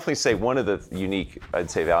distress. And I'll definitely say one of the unique,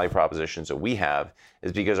 value propositions that we have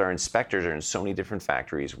is because our inspectors are in so many different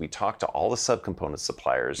factories. We talk to all the subcomponent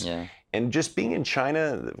suppliers. Yeah. And just being in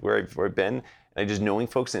China, where I've been, and just knowing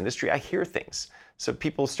folks in the industry, I hear things. So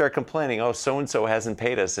people start complaining, so-and-so hasn't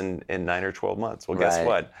paid us in 9 or 12 months. Well, guess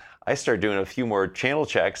what? I start doing a few more channel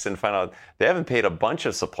checks and find out they haven't paid a bunch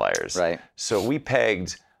of suppliers. Right. So we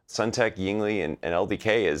pegged Suntech, Yingli, and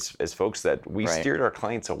LDK as folks that we steered our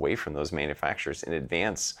clients away from those manufacturers in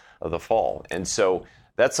advance of the fall. And so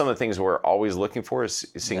that's some of the things we're always looking for, is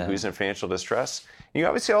seeing who's in financial distress. And you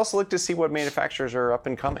obviously also look to see what manufacturers are up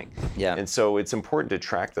and coming. Yeah. And so it's important to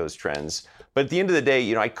track those trends. But at the end of the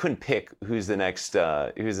day, I couldn't pick who's the next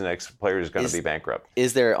player who's going to be bankrupt.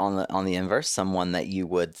 Is there on the inverse someone that you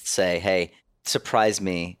would say, hey, surprise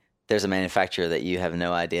me, there's a manufacturer that you have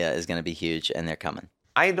no idea is going to be huge and they're coming?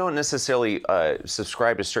 I don't necessarily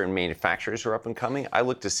subscribe to certain manufacturers who are up and coming. I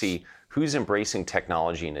look to see who's embracing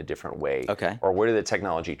technology in a different way. Okay. Or what are the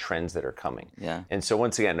technology trends that are coming. Yeah. And so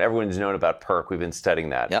once again, everyone's known about PERC. We've been studying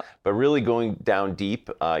that. Yep. But really going down deep,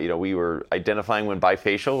 we were identifying when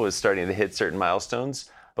bifacial was starting to hit certain milestones,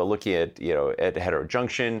 but looking at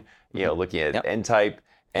heterojunction, looking at N-type.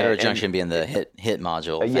 Heterojunction being the hit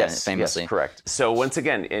module, famously. Yes, correct. So once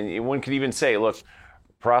again, and one could even say, look,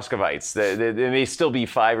 perovskites, they may still be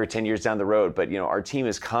 5 or 10 years down the road, but our team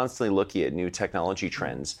is constantly looking at new technology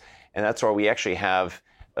trends. And that's why we actually have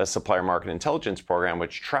a supplier market intelligence program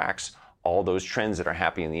which tracks all those trends that are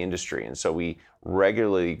happening in the industry. And so we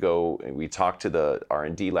regularly go and we talk to the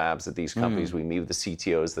R&D labs at these companies. We meet with the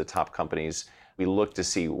CTOs, the top companies. We look to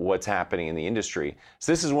see what's happening in the industry.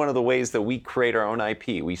 So this is one of the ways that we create our own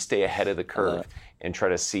IP. We stay ahead of the curve and try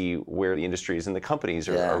to see where the industries and the companies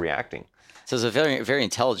are reacting. So it's a very, very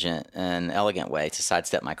intelligent and elegant way to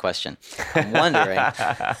sidestep my question. I'm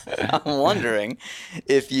wondering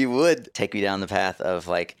if you would take me down the path of,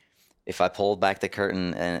 like, if I pulled back the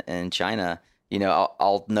curtain in China,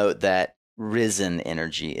 I'll note that Risen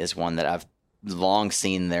Energy is one that I've long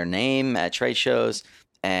seen their name at trade shows,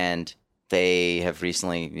 and they have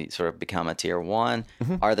recently sort of become a tier 1.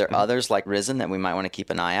 Are there others like Risen that we might want to keep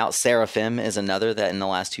an eye out? Seraphim is another that in the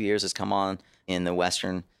last 2 years has come on in the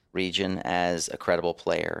Western region as a credible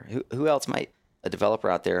player. Who else might a developer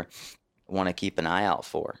out there want to keep an eye out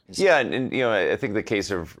for. Yeah, and I think the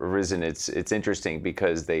case of Arisen, it's interesting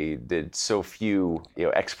because they did so few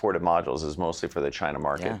exported modules, is mostly for the China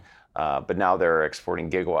market. Yeah. But now they're exporting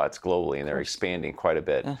gigawatts globally, and they're expanding quite a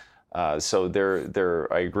bit. Yeah. So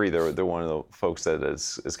I agree, they're one of the folks that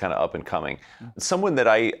is kind of up and coming. Someone that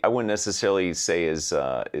I wouldn't necessarily say is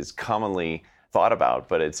commonly thought about,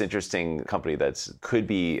 but it's interesting company that could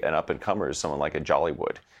be an up and comer is someone like a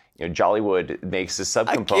Jollywood. Jollywood makes a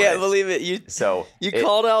subcomponent. I can't believe it. You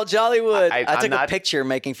called out Jollywood. I took a picture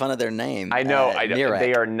making fun of their name. I know.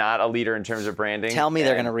 They are not a leader in terms of branding. Tell me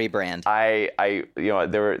they're going to rebrand.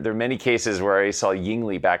 There are many cases where I saw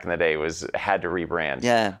Yingli back in the day had to rebrand.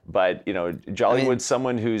 Yeah. But Jollywood's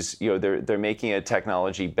someone who's they're making a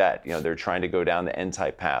technology bet. They're trying to go down the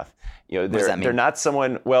N-type path. What does that mean? They're not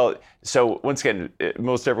someone. Well, so once again,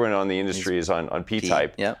 most everyone on the industry is on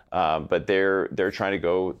P-type. Yep. But they're trying to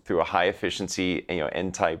go through a high efficiency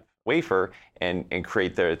N-type wafer and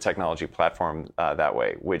create their technology platform that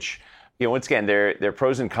way. Which once again, there are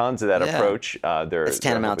pros and cons of that approach. It's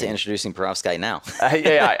tantamount to introducing perovskite now.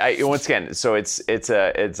 Once again, so it's.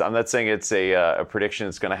 I'm not saying it's a prediction.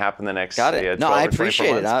 It's going to happen the next. Got it. No, I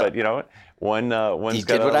appreciate it. But one's you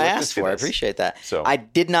did what I asked for. I appreciate that. So I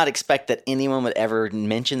did not expect that anyone would ever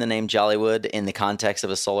mention the name Jollywood in the context of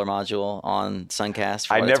a solar module on Suncast.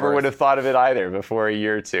 I never would have thought of it either before a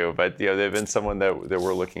year or two, but they've been someone that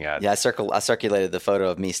we're looking at. Yeah, I circulated the photo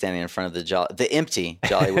of me standing in front of the empty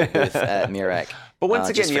Jollywood booth at Murek. But once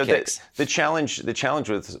again, the challenge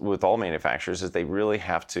with all manufacturers is they really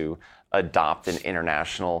have to adopt an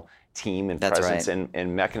international team and presence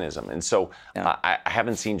and mechanism. And so I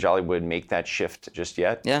haven't seen Jollywood make that shift just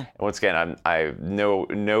yet. Yeah. And once again, I have no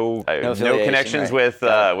connections with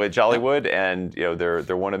Jollywood, and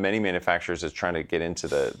they're one of many manufacturers that's trying to get into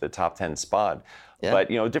the top 10 spot. Yeah.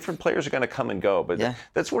 But different players are going to come and go. But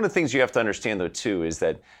that's one of the things you have to understand though too, is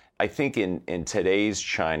that I think in today's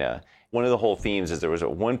China, one of the whole themes is there was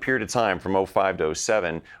one period of time from 2005 to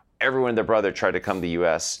 2007, everyone and their brother tried to come to the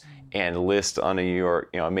U.S. and list on a New York,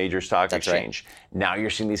 a major stock exchange. Right. Now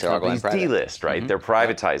you're seeing these companies delist, right? Mm-hmm. They're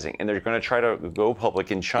privatizing, and they're going to try to go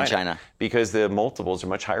public in China because the multiples are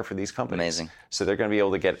much higher for these companies. Amazing. So they're going to be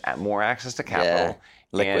able to get more access to capital.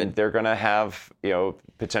 Liquid. And they're going to have,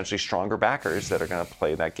 potentially stronger backers that are going to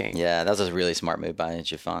play that game. Yeah, that was a really smart move by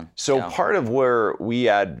Jifan. So part of where we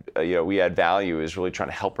add value is really trying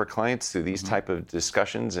to help our clients through these type of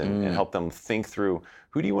discussions and help them think through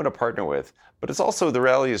who do you want to partner with. But it's also, the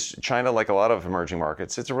reality is China, like a lot of emerging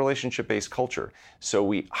markets, it's a relationship-based culture. So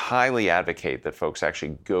we highly advocate that folks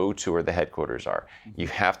actually go to where the headquarters are. You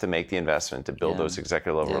have to make the investment to build those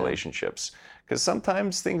executive level relationships, because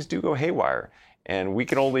sometimes things do go haywire. And we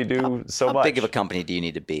can only do so much. How big of a company do you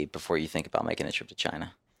need to be before you think about making a trip to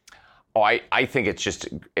China? Oh, I think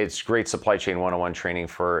it's great supply chain 101 training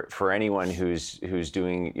for anyone who's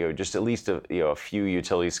doing just at least a few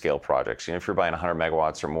utility scale projects. If you're buying 100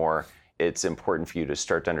 megawatts or more, it's important for you to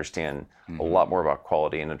start to understand a lot more about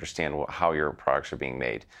quality and understand how your products are being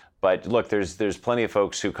made. But look, there's plenty of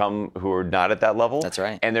folks who are not at that level. That's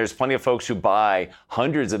right. And there's plenty of folks who buy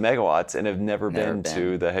hundreds of megawatts and have never been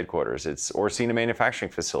to the headquarters. Or seen a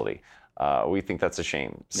manufacturing facility. We think that's a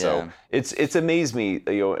shame. So it's amazed me,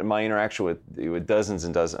 in my interaction with dozens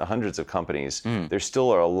and hundreds of companies, there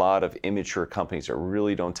still are a lot of immature companies that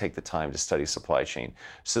really don't take the time to study supply chain.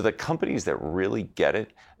 So the companies that really get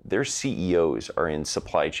it, their CEOs are in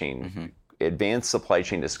supply chain advanced supply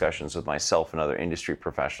chain discussions with myself and other industry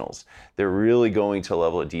professionals. They're really going to a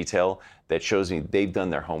level of detail that shows me they've done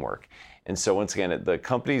their homework. And so once again, the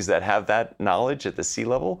companies that have that knowledge at the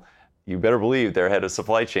C-level, you better believe their head of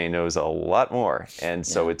supply chain knows a lot more. And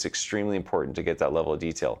so it's extremely important to get that level of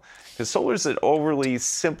detail. Because solar is an overly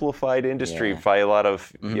simplified industry by a lot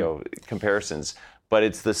of comparisons, but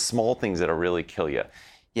it's the small things that'll really kill you.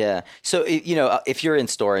 Yeah. So, if you're in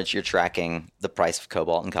storage, you're tracking the price of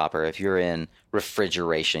cobalt and copper. If you're in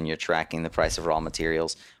refrigeration, you're tracking the price of raw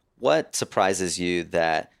materials. What surprises you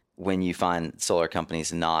that when you find solar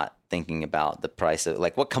companies not thinking about the price of,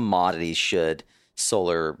 what commodities should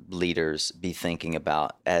solar leaders be thinking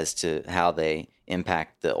about as to how they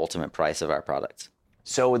impact the ultimate price of our products?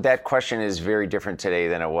 So that question is very different today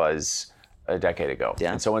than it was a decade ago.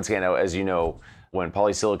 Yeah. And so once again, as you know, when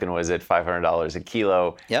polysilicon was at $500 a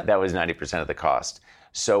kilo, that was 90% of the cost.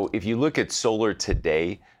 So if you look at solar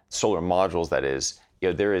today, solar modules that is,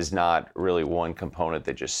 there is not really one component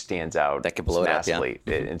that just stands out that could blow massively.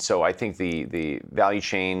 It up, And so I think the value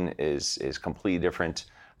chain is completely different.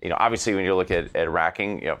 Obviously when you look at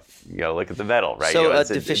racking, you got to look at the metal, right? So it's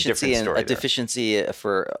a deficiency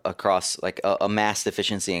there. across like a mass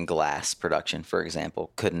deficiency in glass production, for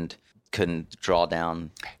example, couldn't draw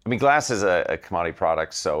down. I mean, glass is a commodity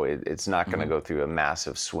product, so it's not going to go through a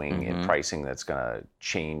massive swing in pricing that's going to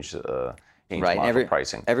change right.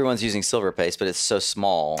 Pricing. Everyone's using silver paste, but it's so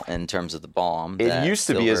small in terms of the BOM. It used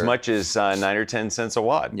to be as much as 9 or 10 cents a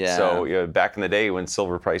watt. Yeah. So back in the day when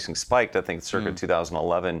silver pricing spiked, I think circa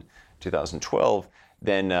 2011, 2012,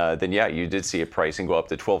 then yeah, you did see a pricing go up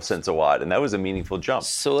to 12 cents a watt, and that was a meaningful jump.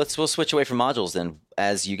 So we'll switch away from modules then.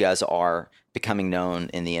 As you guys are becoming known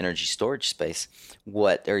in the energy storage space,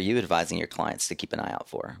 what are you advising your clients to keep an eye out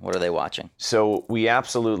for? What are they watching? So we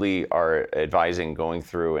absolutely are advising going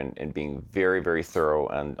through and being very, very thorough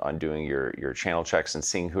on doing your channel checks and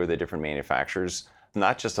seeing who are the different manufacturers,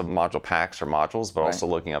 not just of module packs or modules, but also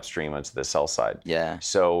looking upstream onto the cell side. Yeah.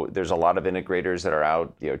 So there's a lot of integrators that are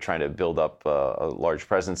out, trying to build up a large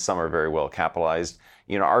presence. Some are very well capitalized.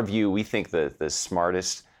 Our view, we think that the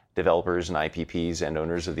smartest developers and IPPs and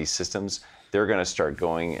owners of these systems, they're going to start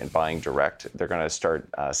going and buying direct. They're going to start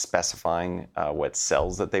specifying what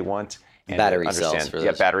cells that they want. And battery cells. For those.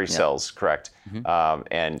 Yeah, battery cells, correct.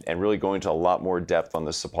 And really going into a lot more depth on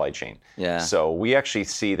the supply chain. Yeah. So we actually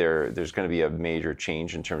see there's going to be a major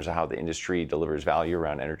change in terms of how the industry delivers value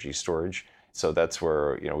around energy storage. So that's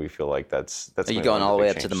where we feel like that's. Are you going all the way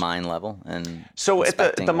up to the mine level and? So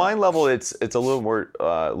at the mine level, it's a little more,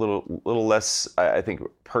 little less, I think,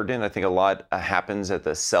 pertinent. I think a lot happens at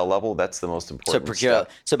the cell level. That's the most important.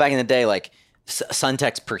 So back in the day, like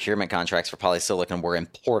Suntech's procurement contracts for polysilicon were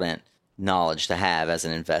important knowledge to have as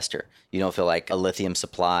an investor. You don't feel like a lithium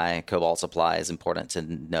supply, cobalt supply is important to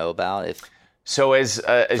know about So as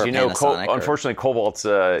you know, unfortunately, cobalt's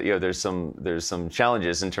there's some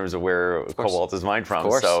challenges in terms of where cobalt is mined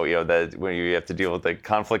from. So that when you have to deal with the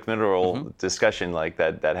conflict mineral discussion like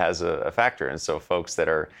that has a factor. And so folks that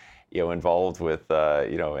are involved with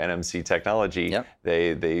NMC technology,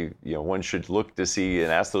 they one should look to see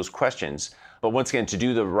and ask those questions. But once again, to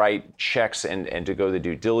do the right checks and to go the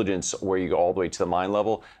due diligence where you go all the way to the mine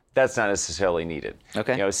level, that's not necessarily needed.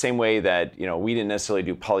 Okay. Same way that we didn't necessarily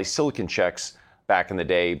do polysilicon checks back in the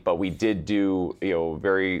day, but we did do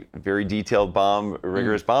very, very detailed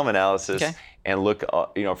rigorous BOM analysis and look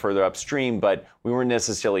further upstream. But we weren't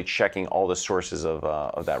necessarily checking all the sources of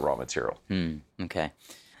that raw material. Okay.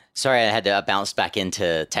 Sorry, I had to bounce back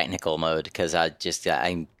into technical mode because it's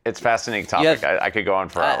a fascinating topic. I could go on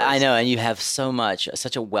for hours. I know, and you have such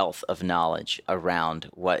a wealth of knowledge around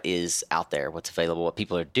what is out there, what's available, what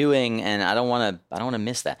people are doing, and I don't want to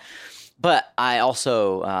miss that. But I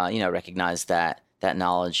also recognize that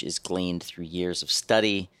knowledge is gleaned through years of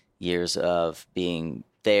study, years of being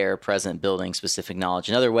there, present, building specific knowledge.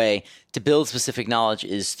 Another way to build specific knowledge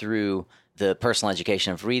is through the personal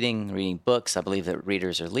education of reading books. I believe that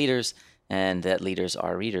readers are leaders and that leaders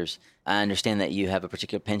are readers. I understand that you have a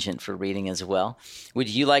particular penchant for reading as well. Would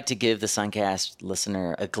you like to give the Suncast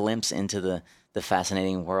listener a glimpse into the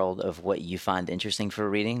fascinating world of what you find interesting for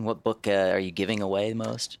reading? What book are you giving away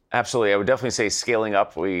most? Absolutely. I would definitely say Scaling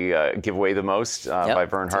Up, we give away the most by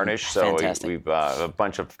Vern Harnish. So we've a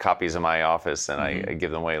bunch of copies in my office, and I give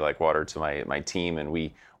them away like water to my team, and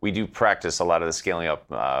we do practice a lot of the Scaling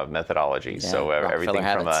Up methodology. So everything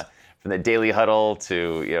from the daily huddle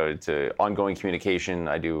to ongoing communication.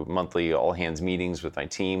 I do monthly all hands meetings with my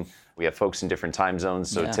team. We have folks in different time zones.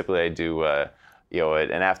 So typically I do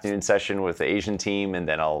an afternoon session with the Asian team, and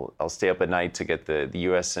then I'll stay up at night to get the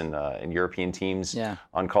U.S. and European teams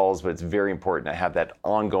on calls. But it's very important to have that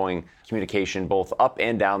ongoing communication both up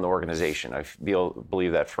and down the organization. I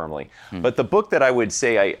believe that firmly. But the book that I would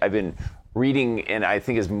say I've been reading and I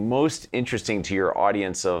think is most interesting to your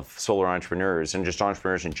audience of solar entrepreneurs and just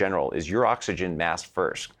entrepreneurs in general is Your Oxygen Mask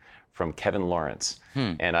First from Kevin Lawrence.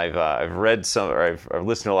 And I've read I've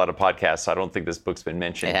listened to a lot of podcasts, so I don't think this book's been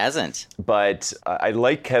mentioned. It hasn't. But I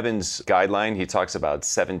like Kevin's guideline. He talks about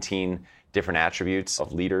 17 different attributes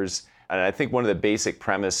of leaders. And I think one of the basic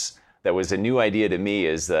premise that was a new idea to me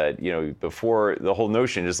is that, before the whole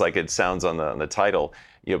notion, just like it sounds on the title,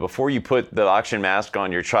 before you put the oxygen mask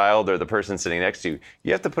on your child or the person sitting next to you,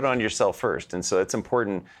 you have to put it on yourself first. And so it's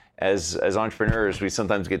important as entrepreneurs, we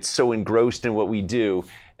sometimes get so engrossed in what we do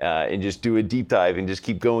and just do a deep dive and just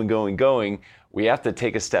keep going. We have to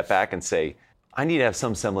take a step back and say, I need to have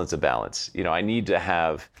some semblance of balance. I need to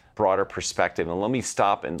have broader perspective, and let me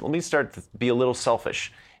stop and let me start to be a little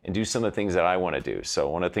selfish and do some of the things that I want to do. So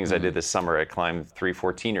one of the things I did this summer, I climbed 3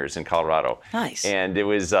 14ers in Colorado. Nice. And it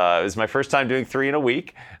was my first time doing 3 in a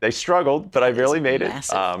week. They struggled, but I barely made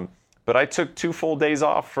it. But I took 2 full days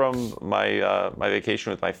off from my my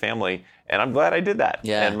vacation with my family, and I'm glad I did that.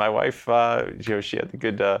 Yeah. And my wife, she had the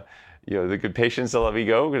good patience to let me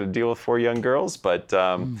go to deal with 4 young girls. But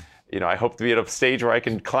I hope to be at a stage where I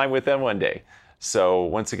can climb with them one day. So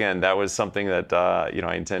once again, that was something that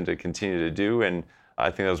I intend to continue to do, and I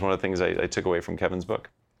think that was one of the things I took away from Kevin's book.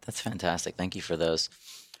 That's fantastic. Thank you for those.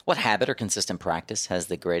 What habit or consistent practice has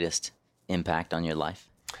the greatest impact on your life?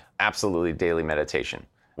 Absolutely, daily meditation.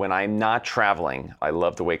 When I'm not traveling, I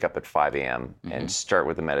love to wake up at 5 a.m. and start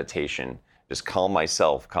with a meditation. Just calm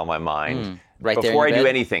myself, calm my mind. Right there in before I your do bed?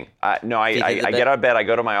 anything. I get out of bed, I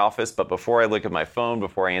go to my office, but before I look at my phone,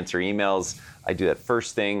 before I answer emails, I do that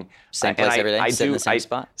first thing. Same place every day? Sit in the same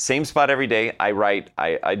spot? Same spot every day.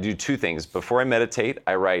 I do 2 things. Before I meditate,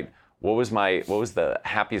 I write what was the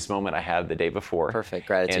happiest moment I had the day before. Perfect.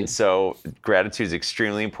 Gratitude. And so gratitude is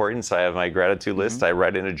extremely important. So I have my gratitude list. I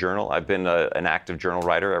write in a journal. I've been an active journal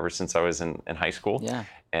writer ever since I was in high school. Yeah.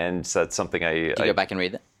 And so that's something Do you go back and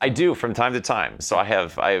read it? I do from time to time. So I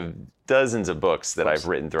have dozens of books that I've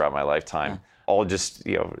written throughout my lifetime, all just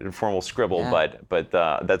informal scribble. But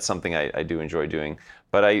that's something I do enjoy doing.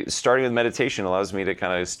 But starting with meditation allows me to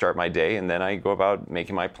kind of start my day, and then I go about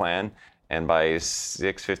making my plan. And by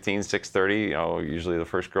 6:15, 6:30, usually the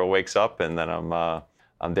first girl wakes up, and then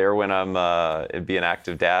I'm there when I'm be an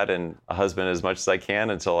active dad and a husband as much as I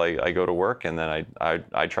can until I go to work, and then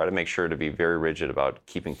I try to make sure to be very rigid about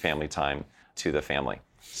keeping family time to the family.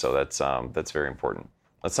 So that's very important.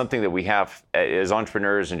 That's something that we have as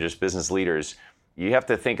entrepreneurs and just business leaders. You have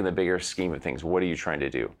to think in the bigger scheme of things. What are you trying to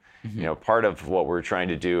do? Part of what we're trying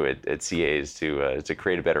to do at CA is to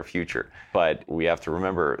create a better future. But we have to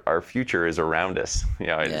remember our future is around us.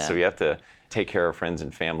 So we have to take care of friends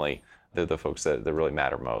and family. They're the folks that really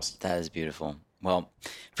matter most. That is beautiful. Well,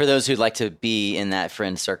 for those who'd like to be in that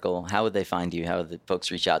friend circle, how would they find you? How would the folks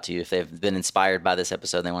reach out to you if they've been inspired by this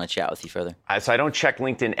episode and they want to chat with you further? So I don't check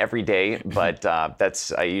LinkedIn every day, but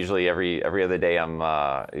I usually every other day I'm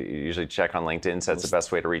usually check on LinkedIn. So that's the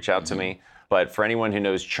best way to reach out to me. But for anyone who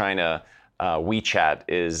knows China, WeChat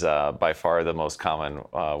is by far the most common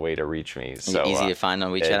way to reach me. So easy to find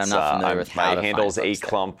on WeChat. I'm not familiar with how to find my handle's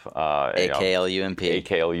AKLUMP. AKLUMP.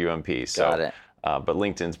 AKLUMP. So, Got it. But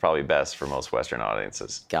LinkedIn's probably best for most Western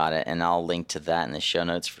audiences. Got it. And I'll link to that in the show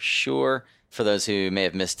notes for sure. For those who may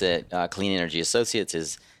have missed it, Clean Energy Associates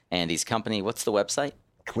is Andy's company. What's the website?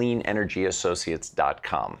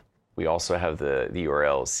 CleanEnergyAssociates.com. We also have the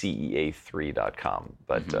URL CEA3.com,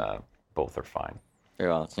 but both are fine. Very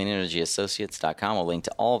well. CleanEnergyAssociates.com. We'll link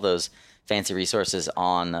to all those fancy resources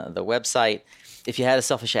on the website. If you had a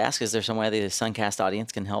selfish ask, is there some way the Suncast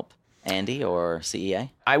audience can help Andy or CEA?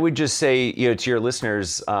 I would just say, to your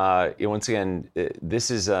listeners, once again,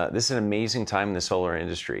 this is an amazing time in the solar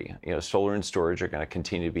industry. Solar and storage are going to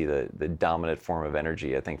continue to be the dominant form of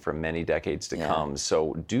energy, I think, for many decades to come.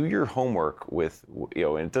 So do your homework with,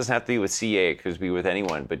 and it doesn't have to be with CEA, it could be with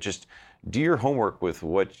anyone, but just do your homework with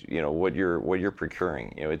what you're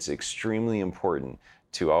procuring. It's extremely important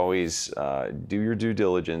to always do your due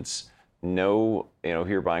diligence. Know who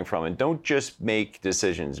you're buying from, and don't just make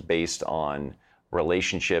decisions based on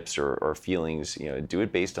relationships or feelings. Do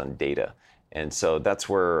it based on data. And so that's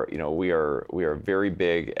where we are very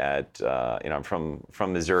big at. I'm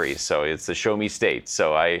from Missouri, so it's the show me state.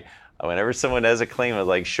 So whenever someone has a claim, I'm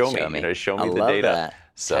like, show me the data. That.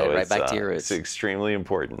 So right back to your roots. It's extremely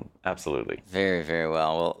important. Absolutely. Very, very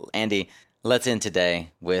well. Well, Andy, let's end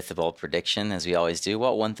today with a bold prediction, as we always do.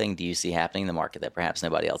 What one thing do you see happening in the market that perhaps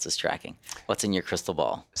nobody else is tracking? What's in your crystal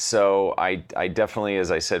ball? So I definitely,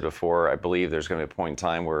 as I said before, I believe there's going to be a point in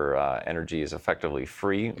time where energy is effectively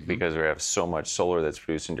free because we have so much solar that's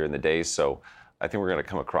producing during the day. So I think we're going to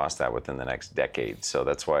come across that within the next decade. So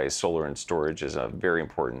that's why solar and storage is a very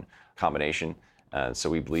important combination. So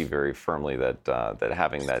we believe very firmly that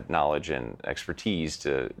having that knowledge and expertise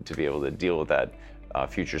to be able to deal with that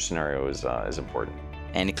future scenario is important.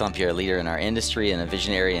 Andy Klump, you're a leader in our industry and a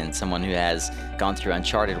visionary and someone who has gone through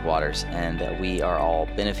uncharted waters, and we are all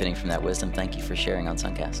benefiting from that wisdom. Thank you for sharing on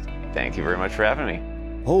Suncast. Thank you very much for having me.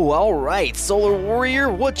 Oh, all right, Solar Warrior,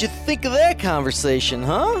 what'd you think of that conversation,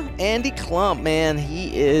 huh? Andy Klump, man,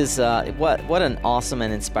 he is, what an awesome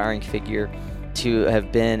and inspiring figure to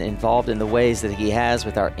have been involved in the ways that he has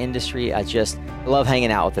with our industry. I just love hanging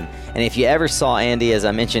out with him. And if you ever saw Andy, as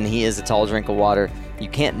I mentioned, he is a tall drink of water. You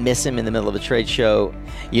can't miss him in the middle of a trade show.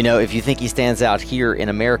 If you think he stands out here in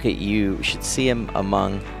America, you should see him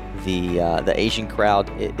among the Asian crowd.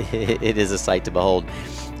 It is a sight to behold.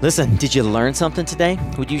 Listen, did you learn something today?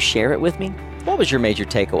 Would you share it with me? What was your major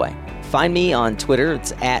takeaway? Find me on Twitter.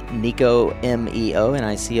 It's at NicoMeo,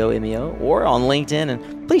 N-I-C-O-M-E-O, or on LinkedIn,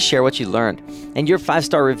 and please share what you learned. And your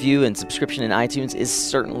 5-star review and subscription in iTunes is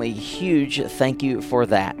certainly huge. Thank you for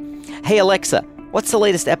that. Hey, Alexa, what's the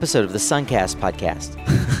latest episode of the Suncast podcast?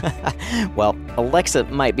 Well, Alexa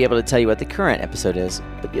might be able to tell you what the current episode is,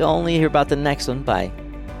 but you'll only hear about the next one by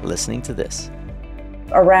listening to this.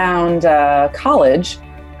 Around college,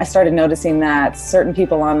 I started noticing that certain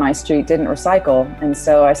people on my street didn't recycle, and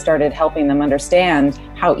so I started helping them understand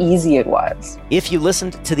how easy it was. If you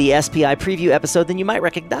listened to the SPI preview episode, then you might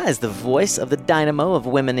recognize the voice of the dynamo of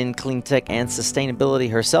women in clean tech and sustainability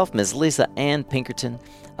herself, Ms. Lisa Ann Pinkerton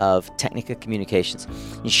of Technica Communications.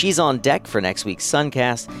 And she's on deck for next week's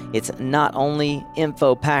Suncast. It's not only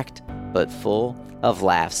info-packed, but full of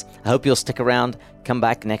laughs. I hope you'll stick around. Come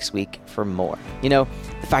back next week for more. You know,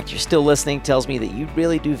 the fact you're still listening tells me that you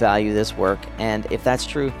really do value this work, and if that's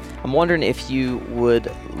true, I'm wondering if you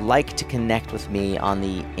would like to connect with me on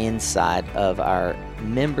the inside of our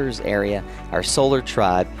members area, our solar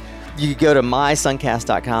tribe. You could go to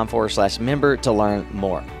mysuncast.com/member to learn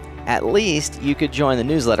more. At least you could join the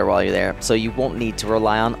newsletter while you're there, so you won't need to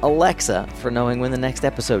rely on Alexa for knowing when the next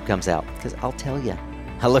episode comes out, because I'll tell you.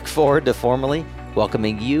 I look forward to formally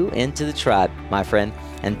welcoming you into the tribe, my friend,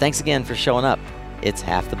 and thanks again for showing up. It's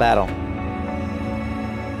half the battle.